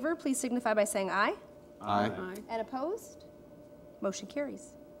in favor, please signify by saying aye. Aye. And opposed? Motion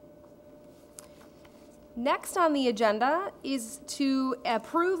carries. Next on the agenda is to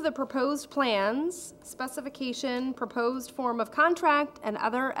approve the proposed plans, specification, proposed form of contract, and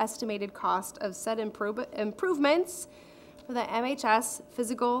other estimated cost of said improvements for the MHS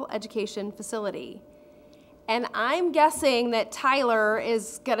physical education facility. And I'm guessing that Tyler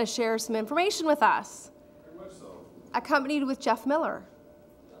is going to share some information with us. Very much so. Accompanied with Jeff Miller.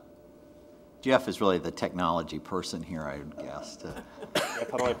 Jeff is really the technology person here, I would guess.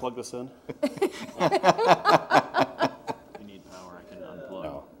 Jeff, how do I plug this in? If you need power, I can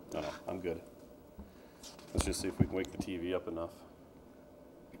unplug. No, I'm good. Let's just see if we can wake the TV up enough.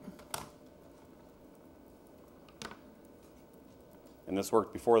 And this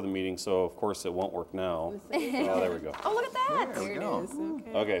worked before the meeting, so of course it won't work now. Oh, there we go. Oh, look at that. There it is,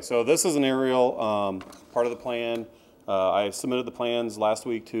 okay. Okay, so this is an aerial, part of the plan. I submitted the plans last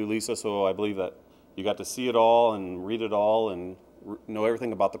week to Lisa, so I believe that you got to see it all and read it all and know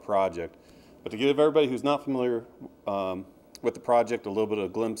everything about the project. But to give everybody who's not familiar with the project a little bit of a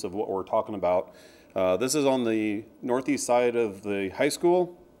glimpse of what we're talking about, this is on the northeast side of the high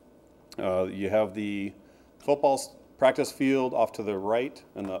school. You have the football practice field off to the right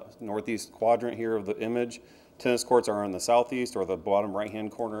in the northeast quadrant here of the image. Tennis courts are in the southeast or the bottom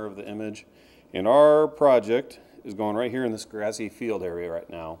right-hand corner of the image. And our project is going right here in this grassy field area right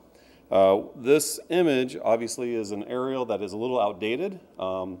now. This image obviously is an aerial that is a little outdated.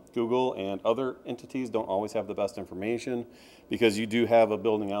 Google and other entities don't always have the best information because you do have a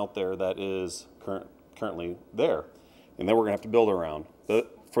building out there that is currently there, and then we're gonna have to build around.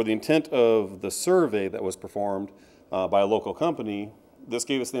 For the intent of the survey that was performed by a local company, this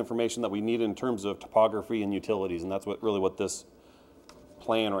gave us the information that we needed in terms of topography and utilities, and that's what this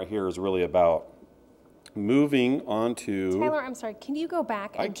plan right here is really about. Moving on to... Tyler, I'm sorry, can you go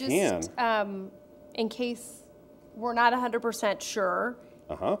back and in case we're not 100% sure,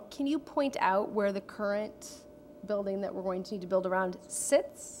 can you point out where the current building that we're going to need to build around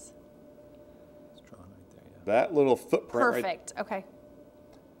sits? It's drawn right there, yeah. That little footprint Perfect, okay.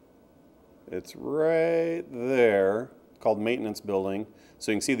 It's right there, called maintenance building,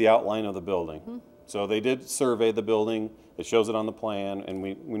 so you can see the outline of the building. So they did survey the building, it shows it on the plan, and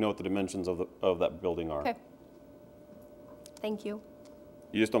we know what the dimensions of that building are. Okay. Thank you.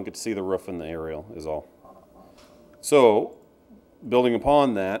 You just don't get to see the roof in the aerial is all. So, building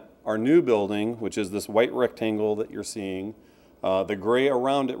upon that, our new building, which is this white rectangle that you're seeing, the gray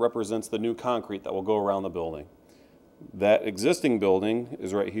around it represents the new concrete that will go around the building. That existing building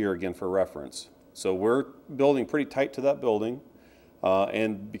is right here again for reference. So we're building pretty tight to that building.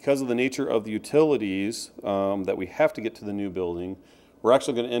 And because of the nature of the utilities that we have to get to the new building, we're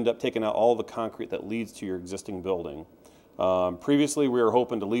actually going to end up taking out all the concrete that leads to your existing building. Previously, we were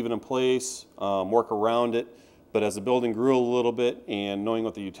hoping to leave it in place, work around it, but as the building grew a little bit and knowing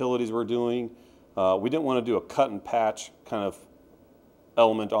what the utilities were doing, we didn't want to do a cut and patch kind of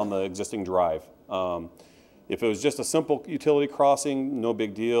element on the existing drive. If it was just a simple utility crossing, no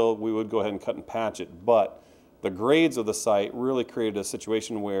big deal, we would go ahead and cut and patch it. But the grades of the site really created a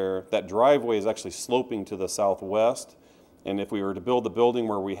situation where that driveway is actually sloping to the southwest. And if we were to build the building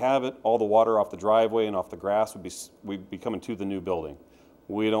where we have it, all the water off the driveway and off the grass would be coming to the new building.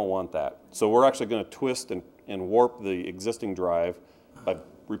 We don't want that. So we're actually going to twist and warp the existing drive by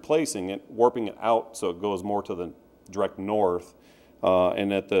replacing it, warping it out so it goes more to the direct north.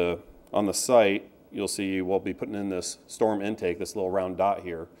 And on the site, you'll see we'll be putting in this storm intake, this little round dot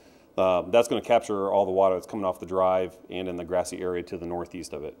here. That's going to capture all the water that's coming off the drive and in the grassy area to the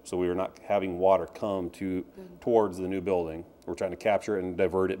northeast of it. So we are not having water come towards the new building. We're trying to capture it and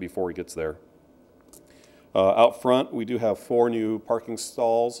divert it before it gets there. Out front, we do have 4 new parking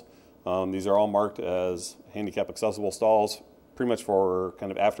stalls. These are all marked as handicap accessible stalls, pretty much for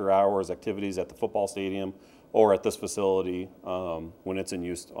kind of after hours activities at the football stadium or at this facility when it's in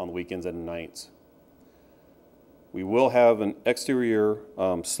use on the weekends and nights. We will have an exterior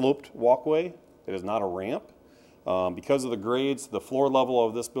sloped walkway. It is not a ramp. Because of the grades, the floor level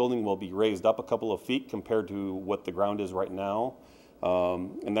of this building will be raised up a couple of feet compared to what the ground is right now.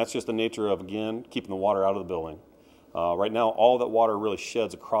 And that's just the nature of, again, keeping the water out of the building. Right now, all that water really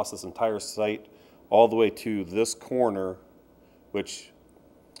sheds across this entire site all the way to this corner, which,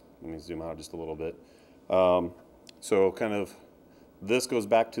 let me zoom out just a little bit. So kind of this goes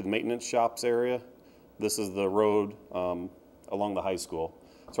back to the maintenance shops area. This is the road along the high school.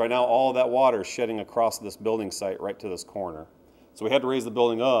 So right now, all that water is shedding across this building site right to this corner. So we had to raise the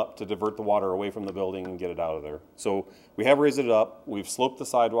building up to divert the water away from the building and get it out of there. So we have raised it up. We've sloped the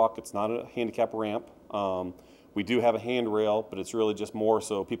sidewalk. It's not a handicap ramp. We do have a handrail, but it's really just more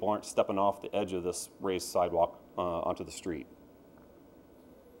so people aren't stepping off the edge of this raised sidewalk onto the street.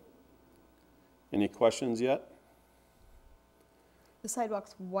 Any questions yet? The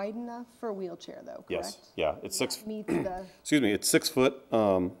sidewalk's wide enough for a wheelchair, though, correct? Yes, yeah, it's Excuse me, it's 6 foot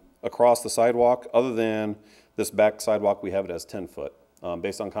across the sidewalk. Other than this back sidewalk, we have it as 10 foot.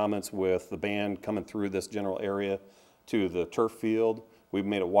 Based on comments with the band coming through this general area to the turf field, we've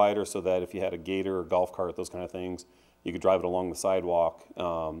made it wider so that if you had a gator or golf cart, those kind of things, you could drive it along the sidewalk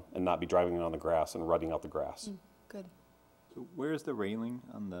and not be driving it on the grass and rutting out the grass. Good. So where's the railing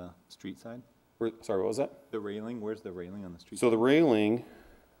on the street side? Sorry, what was that? The railing, where's the railing on the street So side? the railing,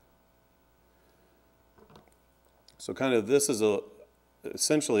 so kind of this is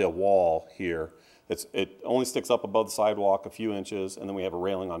essentially a wall here. It only sticks up above the sidewalk a few inches, and then we have a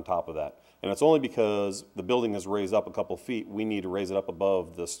railing on top of that. And it's only because the building is raised up a couple feet, we need to raise it up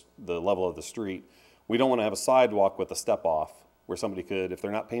above the level of the street. We don't want to have a sidewalk with a step off where somebody could, if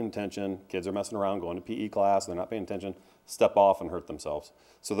they're not paying attention, kids are messing around, going to PE class, they're not paying attention, step off and hurt themselves.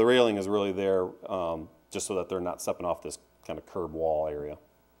 So the railing is really there just so that they're not stepping off this kind of curb wall area.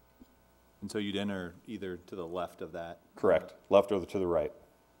 And so you'd enter either to the left of that? Correct. Left or to the right.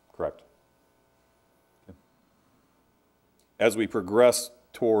 Correct. Okay. As we progress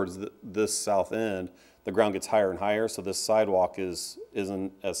towards this south end, the ground gets higher and higher, so this sidewalk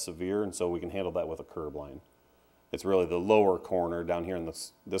isn't as severe, and so we can handle that with a curb line. It's really the lower corner down here in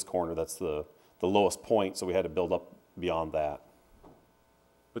this corner that's the lowest point, so we had to build up beyond that.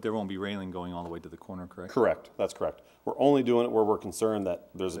 But there won't be railing going all the way to the corner, correct? Correct. That's correct. We're only doing it where we're concerned that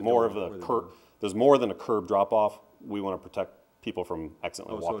there's more of a curb. There's more than a curb drop off. We want to protect people from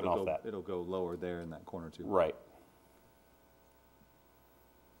accidentally walking off that. It'll go lower there in that corner too. Right.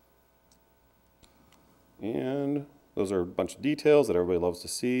 And those are a bunch of details that everybody loves to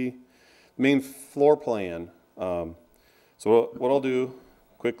see. Main floor plan. So what I'll do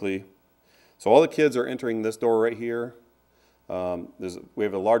quickly, so all the kids are entering this door right here. We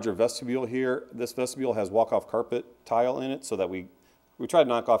have a larger vestibule here. This vestibule has walk-off carpet tile in it so that we try to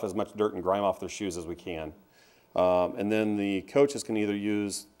knock off as much dirt and grime off their shoes as we can. And then the coaches can either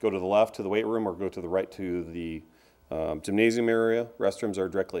go to the left to the weight room or go to the right to the gymnasium area. Restrooms are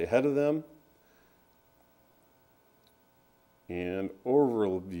directly ahead of them. And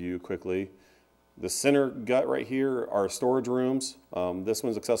overview quickly, the center gut right here are storage rooms. This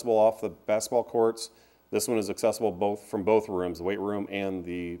one's accessible off the basketball courts. This one is accessible from both rooms, the weight room and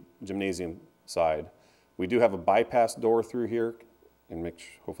the gymnasium side. We do have a bypass door through here, and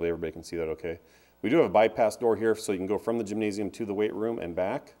hopefully everybody can see that okay. We do have a bypass door here so you can go from the gymnasium to the weight room and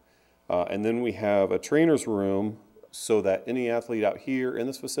back. And then we have a trainer's room so that any athlete out here in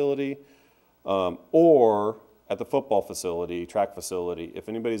this facility or at the football facility, track facility, if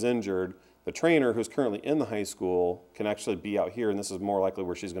anybody's injured, the trainer who's currently in the high school can actually be out here, and this is more likely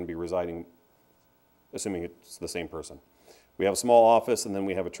where she's going to be residing, assuming it's the same person. We have a small office, and then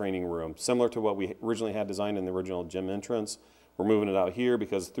we have a training room, similar to what we originally had designed in the original gym entrance. We're moving it out here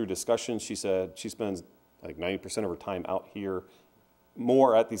because through discussions, she said she spends like 90% of her time out here,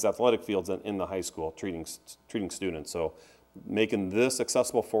 more at these athletic fields than in the high school treating students. So making this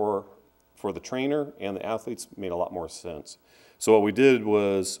accessible for the trainer and the athletes made a lot more sense. So what we did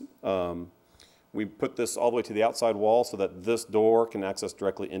was we put this all the way to the outside wall so that this door can access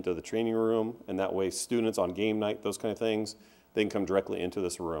directly into the training room, and that way students on game night, those kind of things, they can come directly into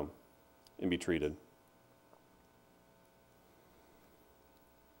this room and be treated.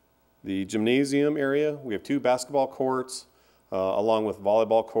 The gymnasium area, we have 2 basketball courts along with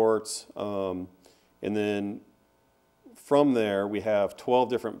volleyball courts, and then from there we have 12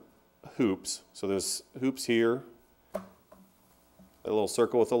 different hoops. So there's hoops here. A little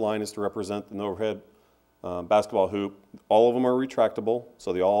circle with a line is to represent an overhead basketball hoop. All of them are retractable,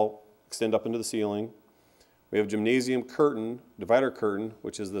 so they all extend up into the ceiling. We have gymnasium curtain, divider curtain,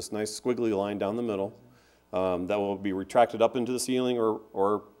 which is this nice squiggly line down the middle that will be retracted up into the ceiling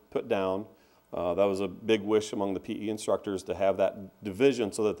or put down. That was a big wish among the PE instructors to have that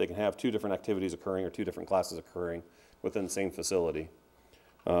division so that they can have 2 different activities occurring or 2 different classes occurring within the same facility.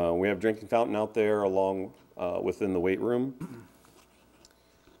 We have drinking fountain out there along within the weight room.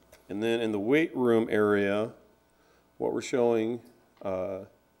 And then in the weight room area, what we're showing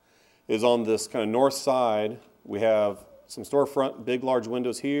is on this kind of north side, we have some storefront, big large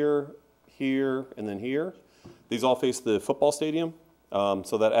windows here, here, and then here. These all face the football stadium,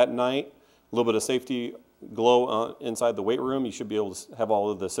 so that at night, a little bit of safety glow inside the weight room. You should be able to have all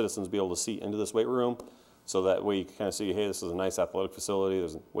of the citizens be able to see into this weight room. So that way you can kind of see, hey, this is a nice athletic facility.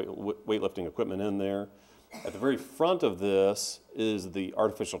 There's weightlifting equipment in there. At the very front of this is the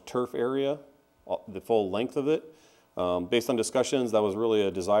artificial turf area, the full length of it. Based on discussions, that was really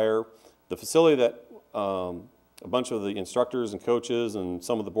a desire. The facility that a bunch of the instructors and coaches and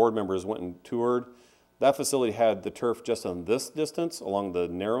some of the board members went and toured, that facility had the turf just on this distance along the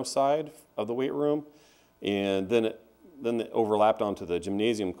narrow side of the weight room, and then it overlapped onto the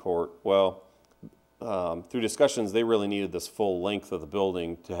gymnasium court. Well, through discussions, they really needed this full length of the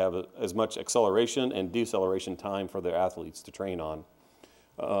building to have as much acceleration and deceleration time for their athletes to train on.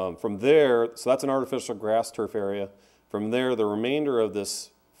 From there, so that's an artificial grass turf area. From there, the remainder of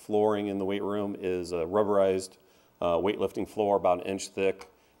this flooring in the weight room is a rubberized weightlifting floor about an inch thick.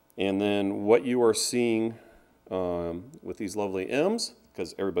 And then what you are seeing with these lovely M's,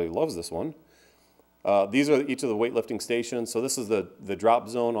 because everybody loves this one, these are each of the weightlifting stations. So this is the drop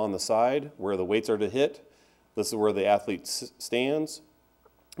zone on the side where the weights are to hit. This is where the athlete stands.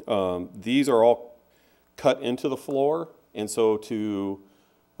 These are all cut into the floor. And so to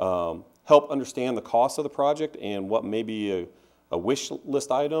help understand the cost of the project and what may be a wish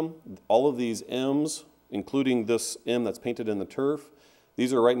list item, all of these M's, including this M that's painted in the turf,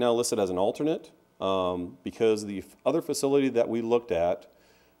 these are right now listed as an alternate because the other facility that we looked at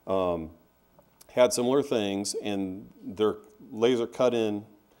had similar things, and their laser cut-in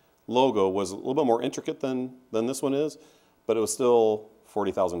logo was a little bit more intricate than this one is, but it was still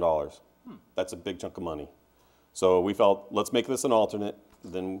 $40,000. That's a big chunk of money. So we felt, let's make this an alternate.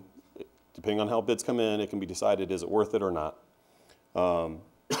 Then, depending on how bids come in, it can be decided, is it worth it or not?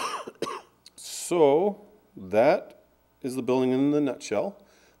 So that is the building in the nutshell.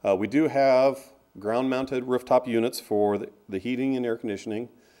 We do have ground-mounted rooftop units for the heating and air conditioning.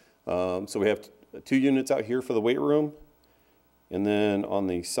 So we have 2 units out here for the weight room, and then on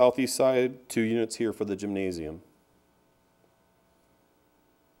the southeast side, 2 units here for the gymnasium.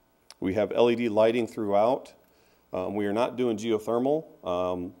 We have LED lighting throughout. We are not doing geothermal.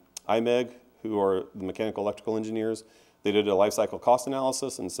 IMEG, who are the mechanical electrical engineers, they did a life cycle cost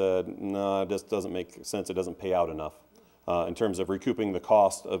analysis and said, no, this doesn't make sense, it doesn't pay out enough. In terms of recouping the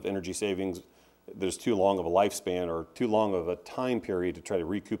cost of energy savings, there's too long of a lifespan or too long of a time period to try to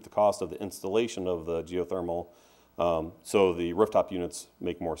recoup the cost of the installation of the geothermal. So the rooftop units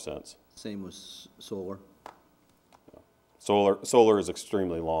make more sense. Same with solar. Solar is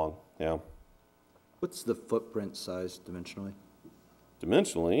extremely long, yeah. What's the footprint size dimensionally?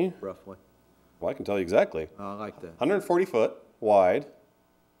 Dimensionally? Roughly. Well, I can tell you exactly. I like that. 140 foot wide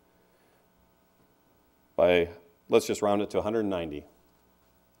by, let's just round it to 190.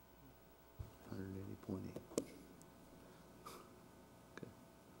 180.8. Okay.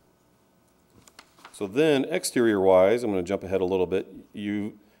 So then, exterior-wise, I'm going to jump ahead a little bit.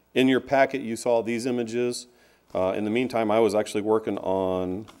 In your packet, you saw these images. In the meantime, I was actually working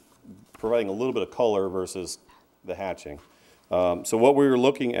on providing a little bit of color versus the hatching. So what we were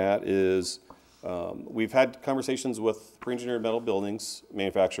looking at is we've had conversations with pre-engineered metal buildings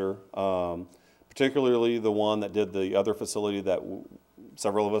manufacturer, particularly the one that did the other facility that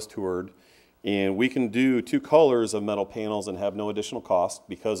several of us toured. And we can do 2 colors of metal panels and have no additional cost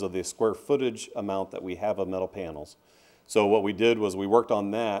because of the square footage amount that we have of metal panels. So what we did was we worked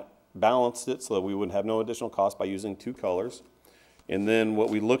on that, balanced it so that we would have no additional cost by using 2 colors. And then what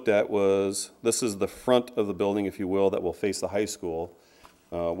we looked at was, this is the front of the building, if you will, that will face the high school.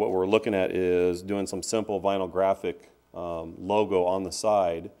 What we're looking at is doing some simple vinyl graphic logo on the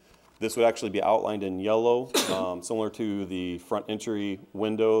side. This would actually be outlined in yellow, similar to the front entry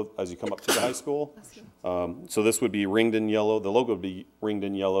window as you come up to the high school. So this would be ringed in yellow. The logo would be ringed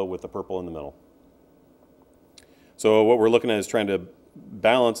in yellow with the purple in the middle. So what we're looking at is trying to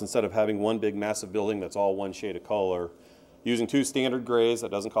balance, instead of having one big massive building that's all one shade of color, using 2 standard grays that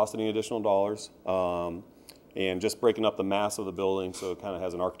doesn't cost any additional dollars, and just breaking up the mass of the building so it kind of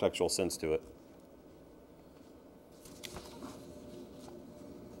has an architectural sense to it.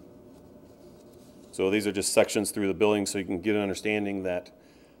 So these are just sections through the building so you can get an understanding that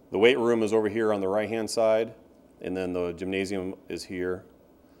the weight room is over here on the right-hand side, and then the gymnasium is here.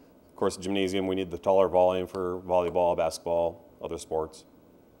 Of course, the gymnasium, we need the taller volume for volleyball, basketball, other sports.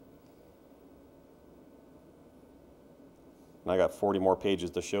 And I got 40 more pages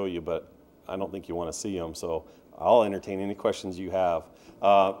to show you, but I don't think you want to see them, so I'll entertain any questions you have.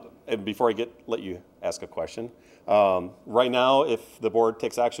 And before I let you ask a question, right now, if the board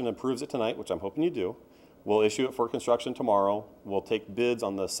takes action and approves it tonight, which I'm hoping you do, we'll issue it for construction tomorrow. We'll take bids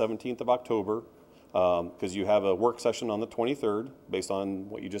on the 17th of October, because you have a work session on the 23rd, based on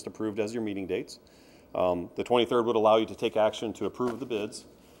what you just approved as your meeting dates. The 23rd would allow you to take action to approve the bids.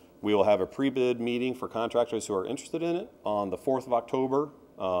 We will have a pre-bid meeting for contractors who are interested in it on the 4th of October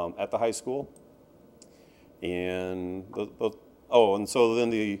at the high school. And and so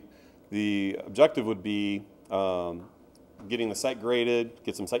then the objective would be getting the site graded,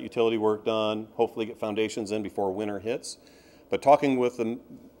 get some site utility work done, hopefully get foundations in before winter hits. But talking with the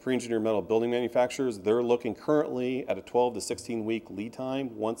pre-engineered metal building manufacturers, they're looking currently at a 12 to 16 week lead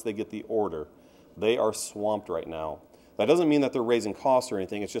time once they get the order. They are swamped right now. That doesn't mean that they're raising costs or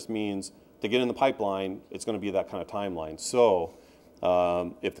anything. It just means to get in the pipeline, it's going to be that kind of timeline. So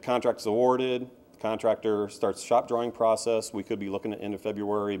if the contract is awarded, the contractor starts shop drawing process, we could be looking at end of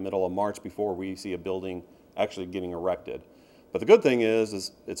February, middle of March before we see a building actually getting erected. But the good thing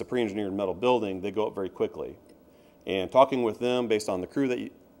is it's a pre-engineered metal building. They go up very quickly. And talking with them based on the crew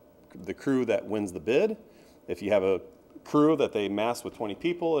that wins the bid, if you have a crew that they mass with 20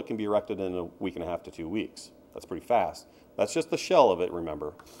 people, it can be erected in a week and a half to 2 weeks. That's pretty fast. That's just the shell of it,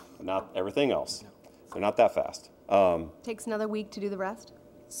 remember, not everything else. They're not that fast. Takes another week to do the rest?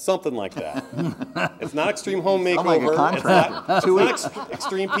 Something like that. It's not extreme home Sound like a makeover. contract. It's not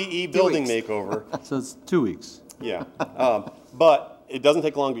extreme PE building makeover. So it's 2 weeks. Yeah, but it doesn't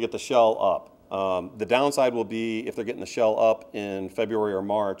take long to get the shell up. The downside will be if they're getting the shell up in February or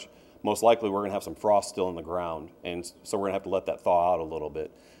March, most likely we're going to have some frost still in the ground, and so we're going to have to let that thaw out a little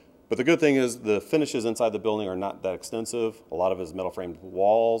bit. But the good thing is the finishes inside the building are not that extensive. A lot of it is metal framed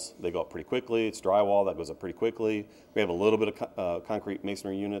walls. They go up pretty quickly. It's drywall that goes up pretty quickly. We have a little bit of concrete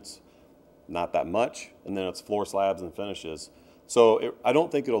masonry units, not that much, and then it's floor slabs and finishes. So I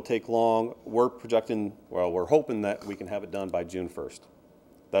don't think it'll take long. We're projecting, well, we're hoping that we can have it done by June 1st.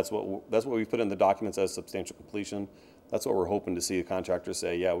 That's what we put in the documents as substantial completion. That's what we're hoping to see the contractor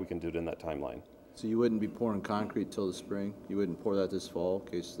say, yeah, we can do it in that timeline. So you wouldn't be pouring concrete till the spring? You wouldn't pour that this fall in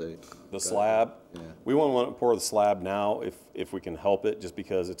case they... The slab? Yeah. We won't want to pour the slab now if we can help it, just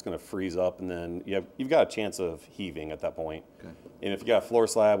because it's going to freeze up, and then you've got a chance of heaving at that point. Okay. And if you got a floor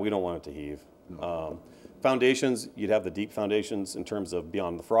slab, we don't want it to heave. No. Foundations, you'd have the deep foundations in terms of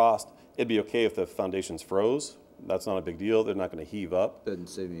beyond the frost. It'd be okay if the foundations froze. That's not a big deal. They're not going to heave up. Doesn't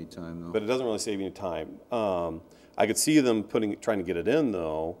save any time, though. But it doesn't really save any time. I could see them trying to get it in,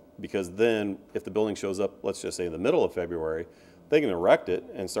 though, because then if the building shows up, let's just say in the middle of February, they can erect it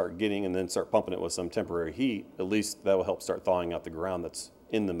and start pumping it with some temporary heat. At least that will help start thawing out the ground that's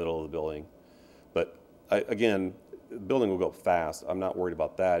in the middle of the building. But again, the building will go up fast. I'm not worried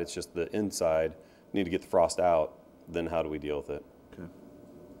about that. It's just the inside. Need to get the frost out. Then how do we deal with it? Okay.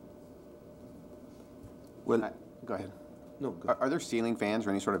 Well, go ahead. No, go. Are there ceiling fans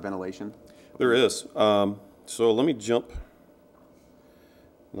or any sort of ventilation? There is. So let me jump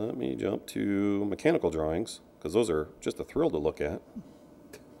to mechanical drawings, because those are just a thrill to look at.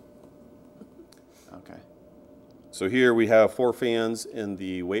 Okay. So here we have 4 fans in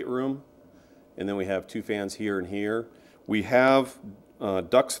the weight room, and then we have 2 fans here and here. We have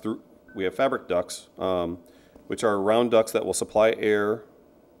ducts through. We have fabric ducts, which are round ducts that will supply air.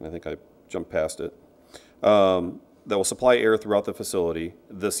 I think I jumped past it. That will supply air throughout the facility.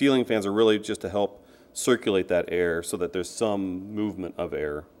 The ceiling fans are really just to help circulate that air so that there's some movement of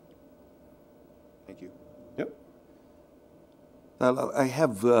air. Thank you. Yep. Well, I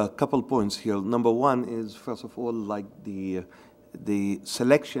have a couple points here. Number one is, first of all, like the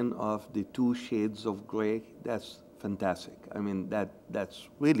selection of the 2 shades of gray. That's fantastic. I mean, that's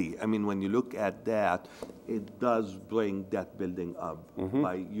really, I mean, when you look at that, it does bring that building up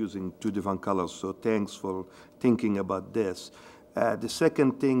by using 2 different colors. So thanks for thinking about this. The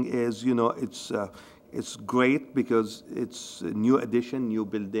second thing is, you know, it's great because it's a new addition, new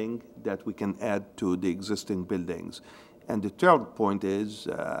building that we can add to the existing buildings. And the third point is,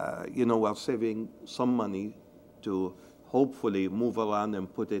 you know, we're saving some money to hopefully move around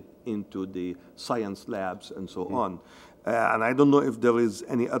and put it into the science labs and so on. And I don't know if there is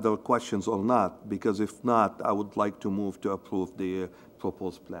any other questions or not, because if not, I would like to move to approve the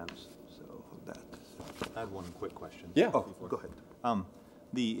proposed plans. So for that. I had one quick question. Yeah. Oh, go ahead.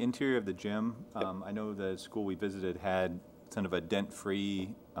 The interior of the gym, I know the school we visited had kind of a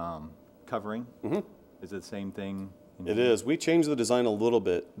dent-free covering. Is it the same thing? It is. We changed the design a little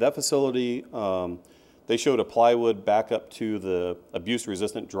bit. That facility, they showed a plywood back up to the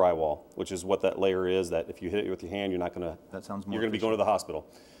abuse-resistant drywall, which is what that layer is, that if you hit it with your hand, you're not going to, that sounds more you're going to be going to the hospital.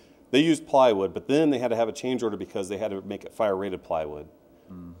 They used plywood, but then they had to have a change order because they had to make it fire-rated plywood.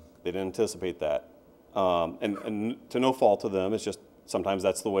 They didn't anticipate that. And to no fault of them, it's just sometimes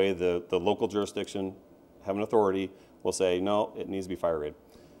that's the way the local jurisdiction, having authority, will say, no, it needs to be fire-rated.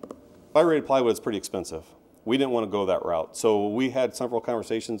 Fire-rated plywood is pretty expensive. We didn't want to go that route. So we had several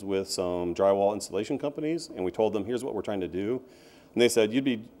conversations with some drywall installation companies, and we told them, here's what we're trying to do. And they said, you'd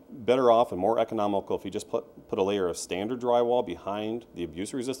be better off and more economical if you just put a layer of standard drywall behind the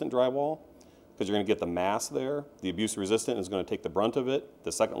abuse-resistant drywall, because you're going to get the mass there. The abuse-resistant is going to take the brunt of it.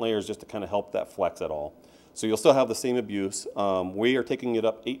 The second layer is just to kind of help that flex at all. So you'll still have the same abuse. We are taking it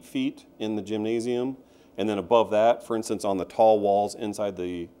up 8 feet in the gymnasium, and then above that, for instance, on the tall walls inside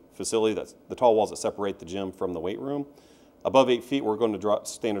the facility, that's the tall walls that separate the gym from the weight room. Above 8 feet, we're going to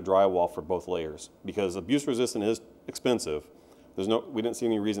standard drywall for both layers, because abuse resistant is expensive, we didn't see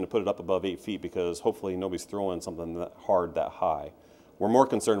any reason to put it up above 8 feet because hopefully nobody's throwing something that hard that high. We're more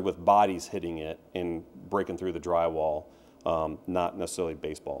concerned with bodies hitting it and breaking through the drywall, not necessarily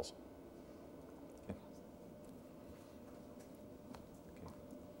baseballs. Okay.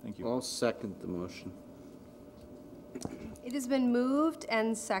 Thank you. I'll second the motion. It has been moved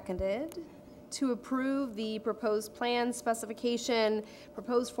and seconded to approve the proposed plan specification,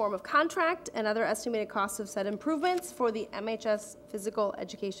 proposed form of contract, and other estimated costs of said improvements for the MHS physical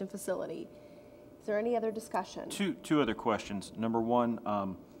education facility. Is there any other discussion? Two other questions. Number one,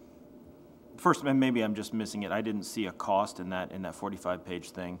 first, and maybe I'm just missing it. I didn't see a cost in that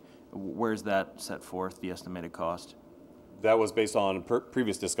 45-page thing. Where's that set forth, the estimated cost? That was based on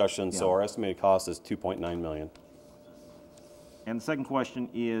previous discussions, so our estimated cost is $2.9 million. And the second question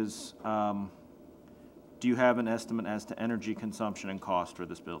is, do you have an estimate as to energy consumption and cost for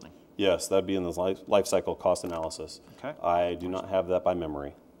this building? Yes, that'd be in the life cycle cost analysis. Okay. I do not have that by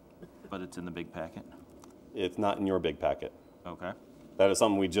memory. But it's in the big packet? It's not in your big packet. Okay. That is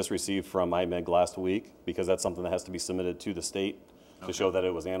something we just received from IMEG last week because that's something that has to be submitted to the state to show that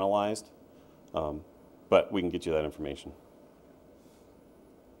it was analyzed. But we can get you that information.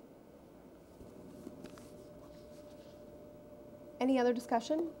 Any other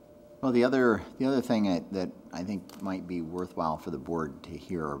discussion? Well, the other thing that I think might be worthwhile for the board to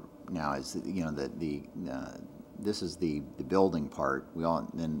hear now is that, you know, that this is the building part.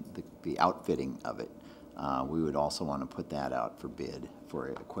 Then the outfitting of it. We would also want to put that out for bid for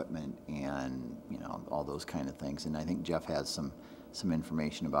equipment and, you know, all those kind of things. And I think Jeff has some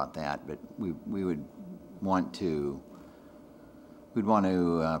information about that. But we would want to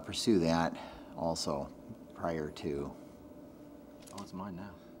pursue that also prior to. Oh, it's mine now.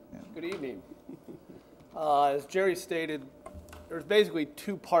 Yeah. Good evening. As Jerry stated, there's basically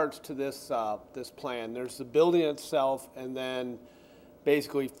two parts to this this plan. There's the building itself, and then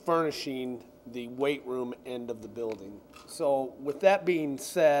basically furnishing the weight room end of the building. So with that being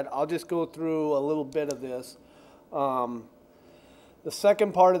said, I'll just go through a little bit of this. The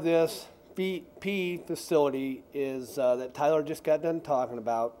second part of this PE facility is that Tyler just got done talking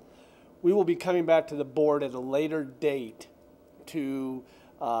about. We will be coming back to the board at a later date to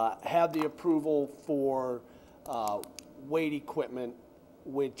have the approval for weight equipment,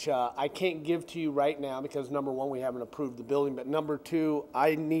 which I can't give to you right now because, number one, we haven't approved the building, but number two,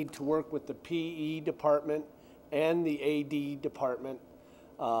 I need to work with the PE department and the AD department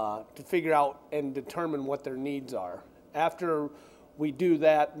to figure out and determine what their needs are. After we do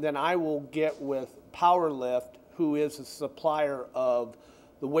that, then I will get with PowerLift, who is a supplier of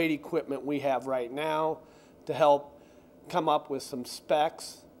the weight equipment we have right now, to help come up with some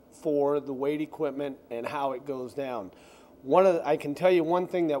specs for the weight equipment and how it goes down. I can tell you one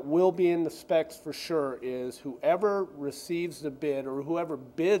thing that will be in the specs for sure is whoever receives the bid or whoever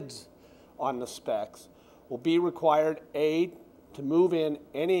bids on the specs will be required, A, to move in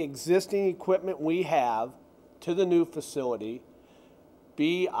any existing equipment we have to the new facility,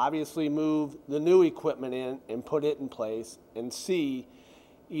 B, obviously move the new equipment in and put it in place, and C,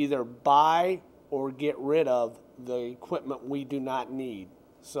 either buy or get rid of the equipment we do not need.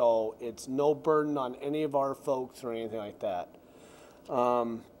 So it's no burden on any of our folks or anything like that.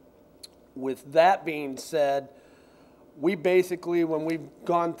 With that being said, we basically, when we've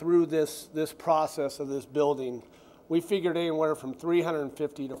gone through this process of this building, we figured anywhere from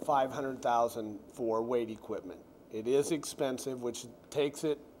 $350,000 to $500,000 for weight equipment. It is expensive, which takes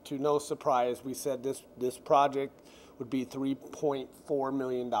it to no surprise. We said this project would be $3.4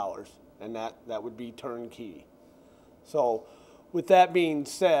 million, and that would be turnkey. So with that being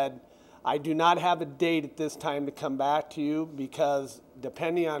said, I do not have a date at this time to come back to you because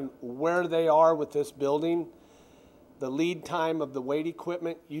depending on where they are with this building, the lead time of the weight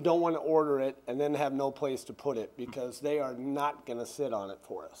equipment, you don't want to order it and then have no place to put it because they are not going to sit on it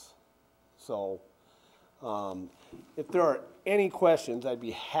for us. So if there are any questions, I'd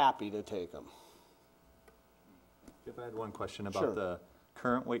be happy to take them. If I had one question about the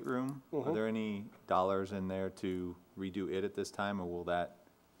current weight room, are there any dollars in there to redo it at this time, or will that,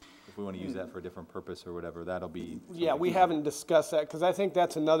 if we want to use that for a different purpose or whatever, that'll be? Yeah, we haven't discussed that because I think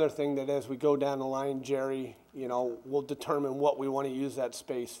that's another thing that as we go down the line, Jerry, you know, we'll determine what we want to use that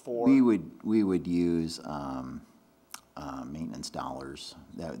space for. We would use maintenance dollars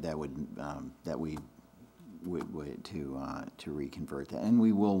that we would to reconvert that, and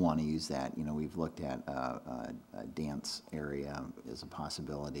we will want to use that. You know, we've looked at a dance area as a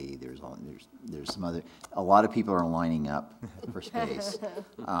possibility. There's some other. A lot of people are lining up for space,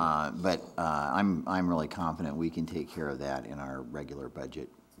 but I'm really confident we can take care of that in our regular budget.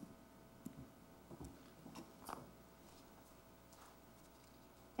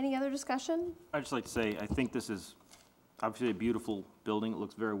 Any other discussion? I'd just like to say, I think this is obviously a beautiful building. It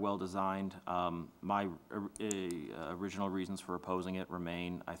looks very well designed. My original reasons for opposing it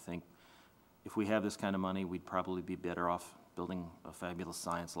remain. I think if we have this kind of money, we'd probably be better off building a fabulous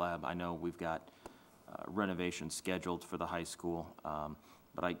science lab. I know we've got renovations scheduled for the high school,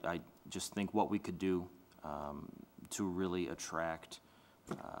 but I just think what we could do to really attract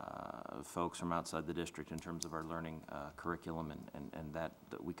folks from outside the district in terms of our learning curriculum and that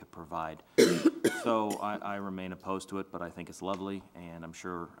we could provide. So I remain opposed to it, but I think it's lovely, and I'm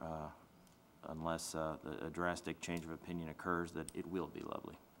sure unless a drastic change of opinion occurs, that it will be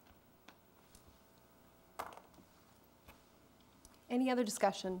lovely. Any other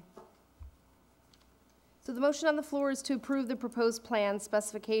discussion? So the motion on the floor is to approve the proposed plan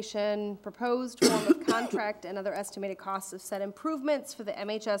specification, proposed form of contract, and other estimated costs of said improvements for the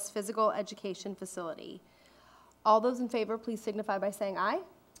MHS physical education facility. All those in favor, please signify by saying aye.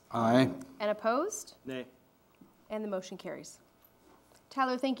 Aye. And opposed? Nay. And the motion carries.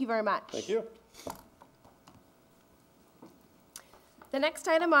 Tyler, thank you very much. Thank you. The next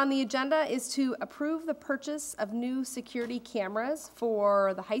item on the agenda is to approve the purchase of new security cameras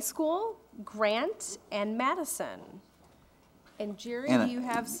for the high school, Grant, and Madison. And Jerry, do you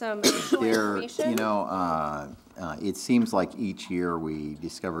have some additional information? You know, it seems like each year we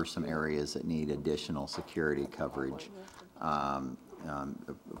discover some areas that need additional security coverage.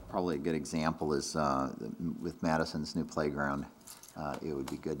 Probably a good example is with Madison's new playground. It would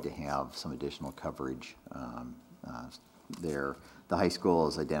be good to have some additional coverage there. The high school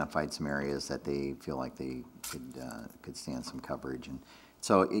has identified some areas that they feel like they could stand some coverage, and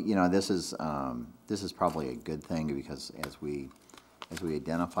so you know, this is probably a good thing, because as we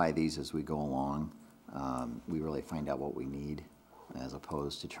identify these as we go along, we really find out what we need, as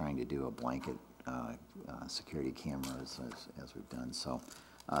opposed to trying to do a blanket security cameras as we've done. So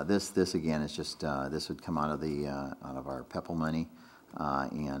this again is just this would come out of our PEPL money,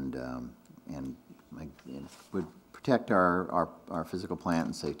 and would protect our physical plant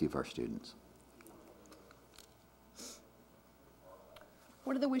and safety of our students.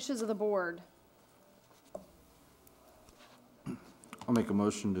 What are the wishes of the board? I'll make a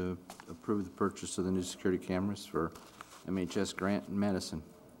motion to approve the purchase of the new security cameras for MHS, Grant, and Madison.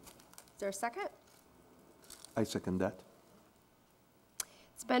 Is there a second? I second that.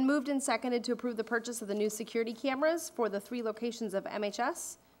 It's been moved and seconded to approve the purchase of the new security cameras for the 3 locations of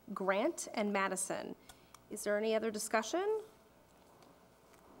MHS, Grant, and Madison. Is there any other discussion?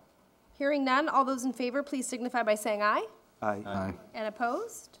 Hearing none, all those in favor, please signify by saying aye. Aye. Aye. And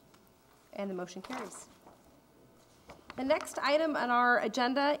opposed? And the motion carries. The next item on our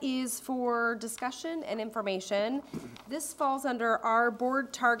agenda is for discussion and information. This falls under our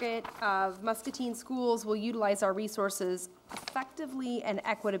board target of Muscatine schools will utilize our resources effectively and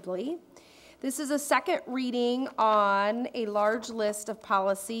equitably. This is a second reading on a large list of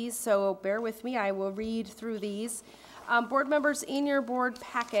policies, so bear with me, I will read through these. Board members, in your board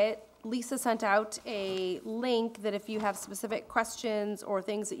packet, Lisa sent out a link that if you have specific questions or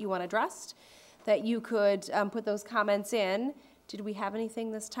things that you want addressed, that you could put those comments in. Did we have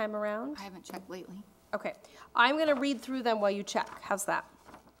anything this time around? I haven't checked lately. Okay, I'm gonna read through them while you check. How's that?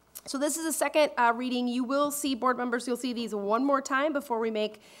 So this is a second reading. You will see, board members, you'll see these one more time before we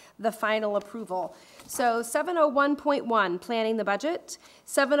make the final approval. So 701.1, planning the budget.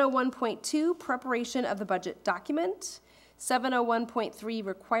 701.2, preparation of the budget document. 701.3,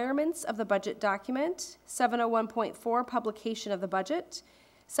 requirements of the budget document. 701.4, publication of the budget.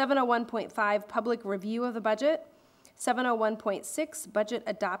 701.5, public review of the budget. 701.6, budget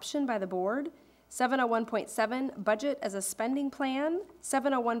adoption by the board. 701.7, budget as a spending plan.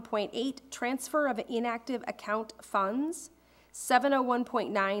 701.8, transfer of inactive account funds.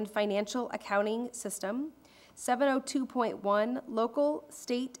 701.9, financial accounting system. 702.1, local,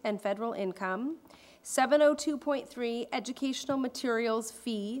 state, and federal income. 702.3, educational materials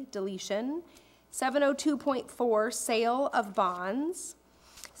fee deletion. 702.4, sale of bonds.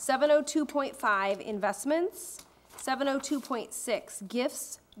 702.5, investments. 702.6,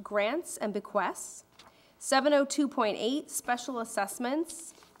 gifts, grants, and bequests. 702.8, special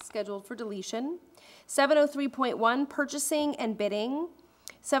assessments, scheduled for deletion. 703.1, purchasing and bidding.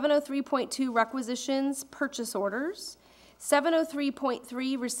 703.2, requisitions, purchase orders.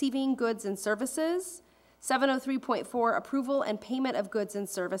 703.3, receiving goods and services. 703.4, approval and payment of goods and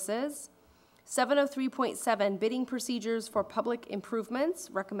services. 703.7, bidding procedures for public improvements,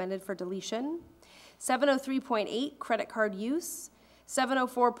 recommended for deletion. 703.8, credit card use.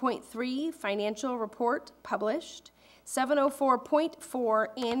 704.3, financial report, published. 704.4,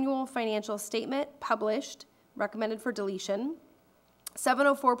 annual financial statement, published, recommended for deletion.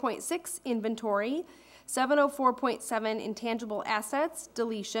 704.6 inventory, 704.7 intangible assets,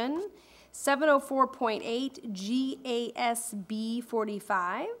 deletion, 704.8 GASB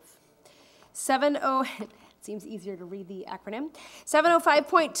 45, 70, it seems easier to read the acronym,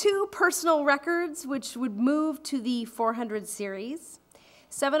 705.2 personal records, which would move to the 400 series,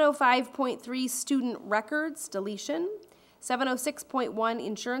 705.3 student records, deletion, 706.1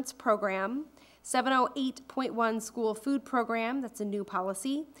 insurance program, 708.1 school food program, that's a new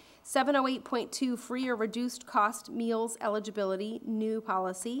policy, 708.2 free or reduced cost meals eligibility, new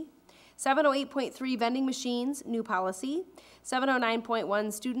policy, 708.3 vending machines, new policy,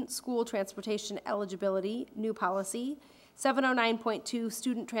 709.1 student school transportation eligibility, new policy, 709.2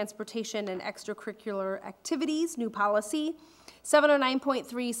 student transportation and extracurricular activities, new policy,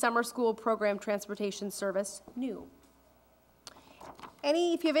 709.3 summer school program transportation service, new.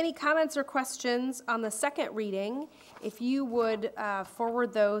 If you have any comments or questions on the second reading, if you would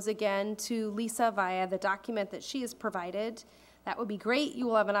forward those again to Lisa via the document that she has provided, that would be great. You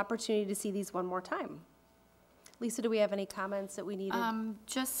will have an opportunity to see these one more time. Lisa, do we have any comments that we needed?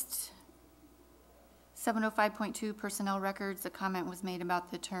 Just 705.2 personnel records, a comment was made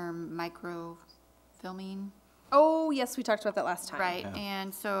about the term microfilming. Oh, yes, we talked about that last time. Right,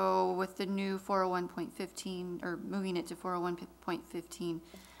 and so with the new 401.15, or moving it to 401.15,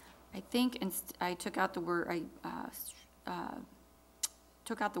 I think I took out the word,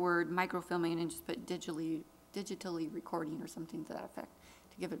 took out the word microfilming and just put digitally recording or something to that effect,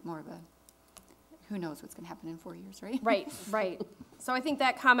 to give it more of a, who knows what's gonna happen in 4 years, right? Right, right. So I think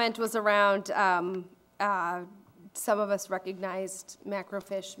that comment was around, some of us recognized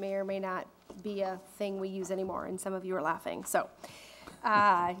macrofiche may or may not be a thing we use anymore, and some of you are laughing. So,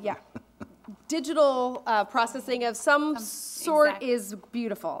 yeah. Digital processing of some sort is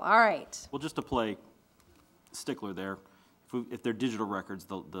beautiful. All right. Well, just to play stickler there, if they're digital records,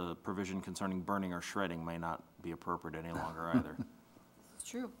 the provision concerning burning or shredding may not be appropriate any longer either. It's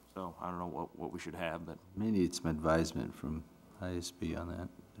true. So I don't know what we should have, but. May need some advisement from ISB on that.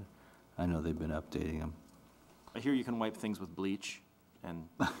 I know they've been updating them. I hear you can wipe things with bleach and.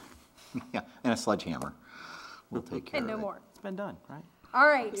 Yeah, and a sledgehammer. We'll take care of it. And no more. It's been done, right? All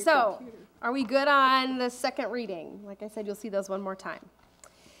right, so are we good on the second reading? Like I said, you'll see those one more time.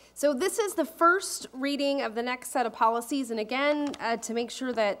 So this is the first reading of the next set of policies. And again, to make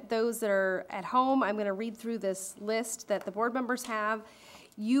sure that those that are at home, I'm going to read through this list that the board members have.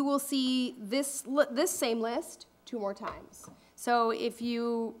 You will see this same list 2 more times. So if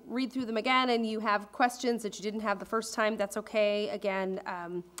you read through them again and you have questions that you didn't have the first time, that's okay. Again,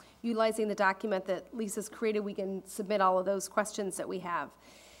 utilizing the document that Lisa's created, we can submit all of those questions that we have.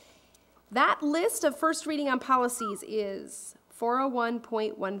 That list of first reading on policies is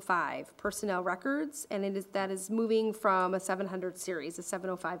 401.15, personnel records, and that is moving from a 700 series, a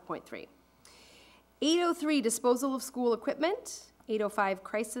 705.3. 803, disposal of school equipment. 805,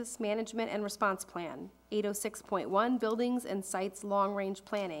 crisis management and response plan. 806.1, buildings and sites long-range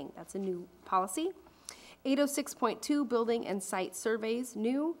planning. That's a new policy. 806.2, building and site surveys,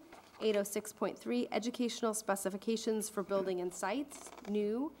 new. 806.3, educational specifications for building and sites,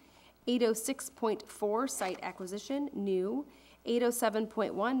 new. 806.4, site acquisition, new.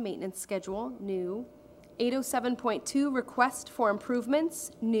 807.1, maintenance schedule, new. 807.2, request for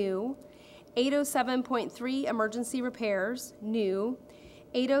improvements, new. 807.3, emergency repairs, new.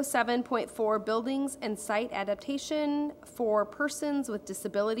 807.4, buildings and site adaptation for persons with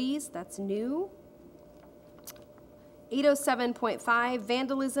disabilities, that's new. 807.5,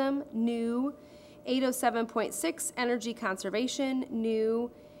 vandalism, new. 807.6, energy conservation,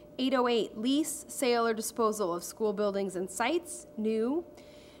 new. 808, lease, sale, or disposal of school buildings and sites, new.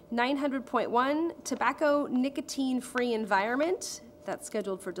 900.1, tobacco nicotine-free environment, that's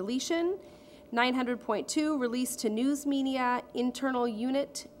scheduled for deletion. 900.2, release to news media, internal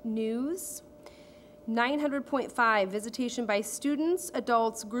unit news. 900.5, visitation by students,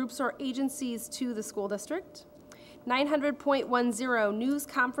 adults, groups, or agencies to the school district. 900.10, news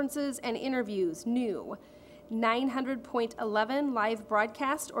conferences and interviews, new. 900.11, live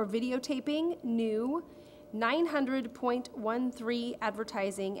broadcast or videotaping, new. 900.13,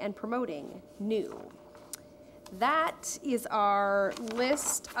 advertising and promoting, new. That is our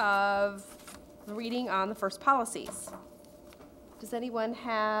list of reading on the first policies. Does anyone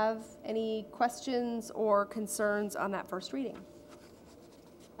have any questions or concerns on that first reading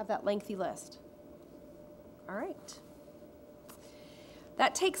of that lengthy list? All right.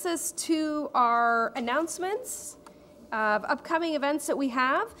 That takes us to our announcements. of upcoming events that we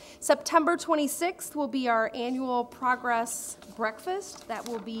have. September 26th will be our annual Progress Breakfast. That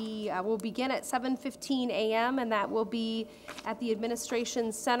will be, will begin at 7:15 a.m. and that will be at the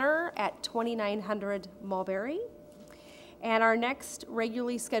Administration Center at 2900 Mulberry. And our next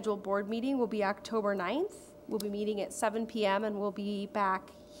regularly scheduled board meeting will be October 9th. We'll be meeting at 7 p.m. and we'll be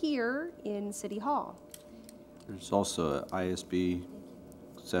back here in City Hall. There's also an ISB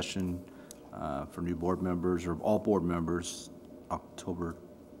session for new board members, or all board members, October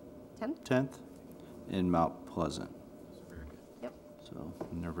 10th in Mount Pleasant. Yep. So,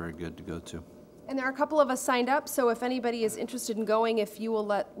 and they're very good to go to. And there are a couple of us signed up, so if anybody is interested in going, if you will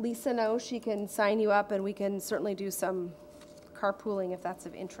let Lisa know, she can sign you up and we can certainly do some carpooling if that's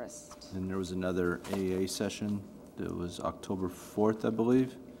of interest. And there was another AA session that was October 4th, I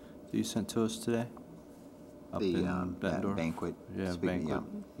believe, that you sent to us today. Up The in that Bettendorf. banquet. Yeah, speaking- banquet.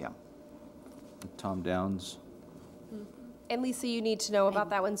 Yeah, Tom Downs. And Lisa, you need to know about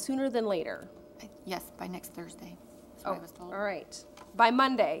that one sooner than later. Yes, by next Thursday, that's what I was told. All right. By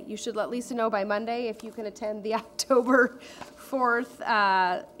Monday. You should let Lisa know by Monday if you can attend the October 4th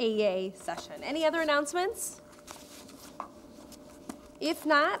AA session. Any other announcements? If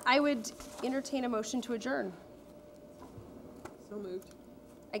not, I would entertain a motion to adjourn. So moved.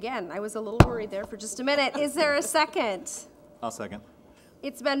 Again, I was a little worried there for just a minute. Is there a second? I'll second.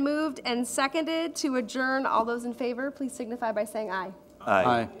 It's been moved and seconded to adjourn. All those in favor, please signify by saying aye.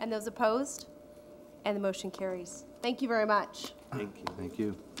 Aye. And those opposed? And the motion carries. Thank you very much. Thank you. Thank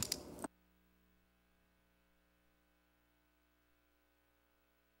you.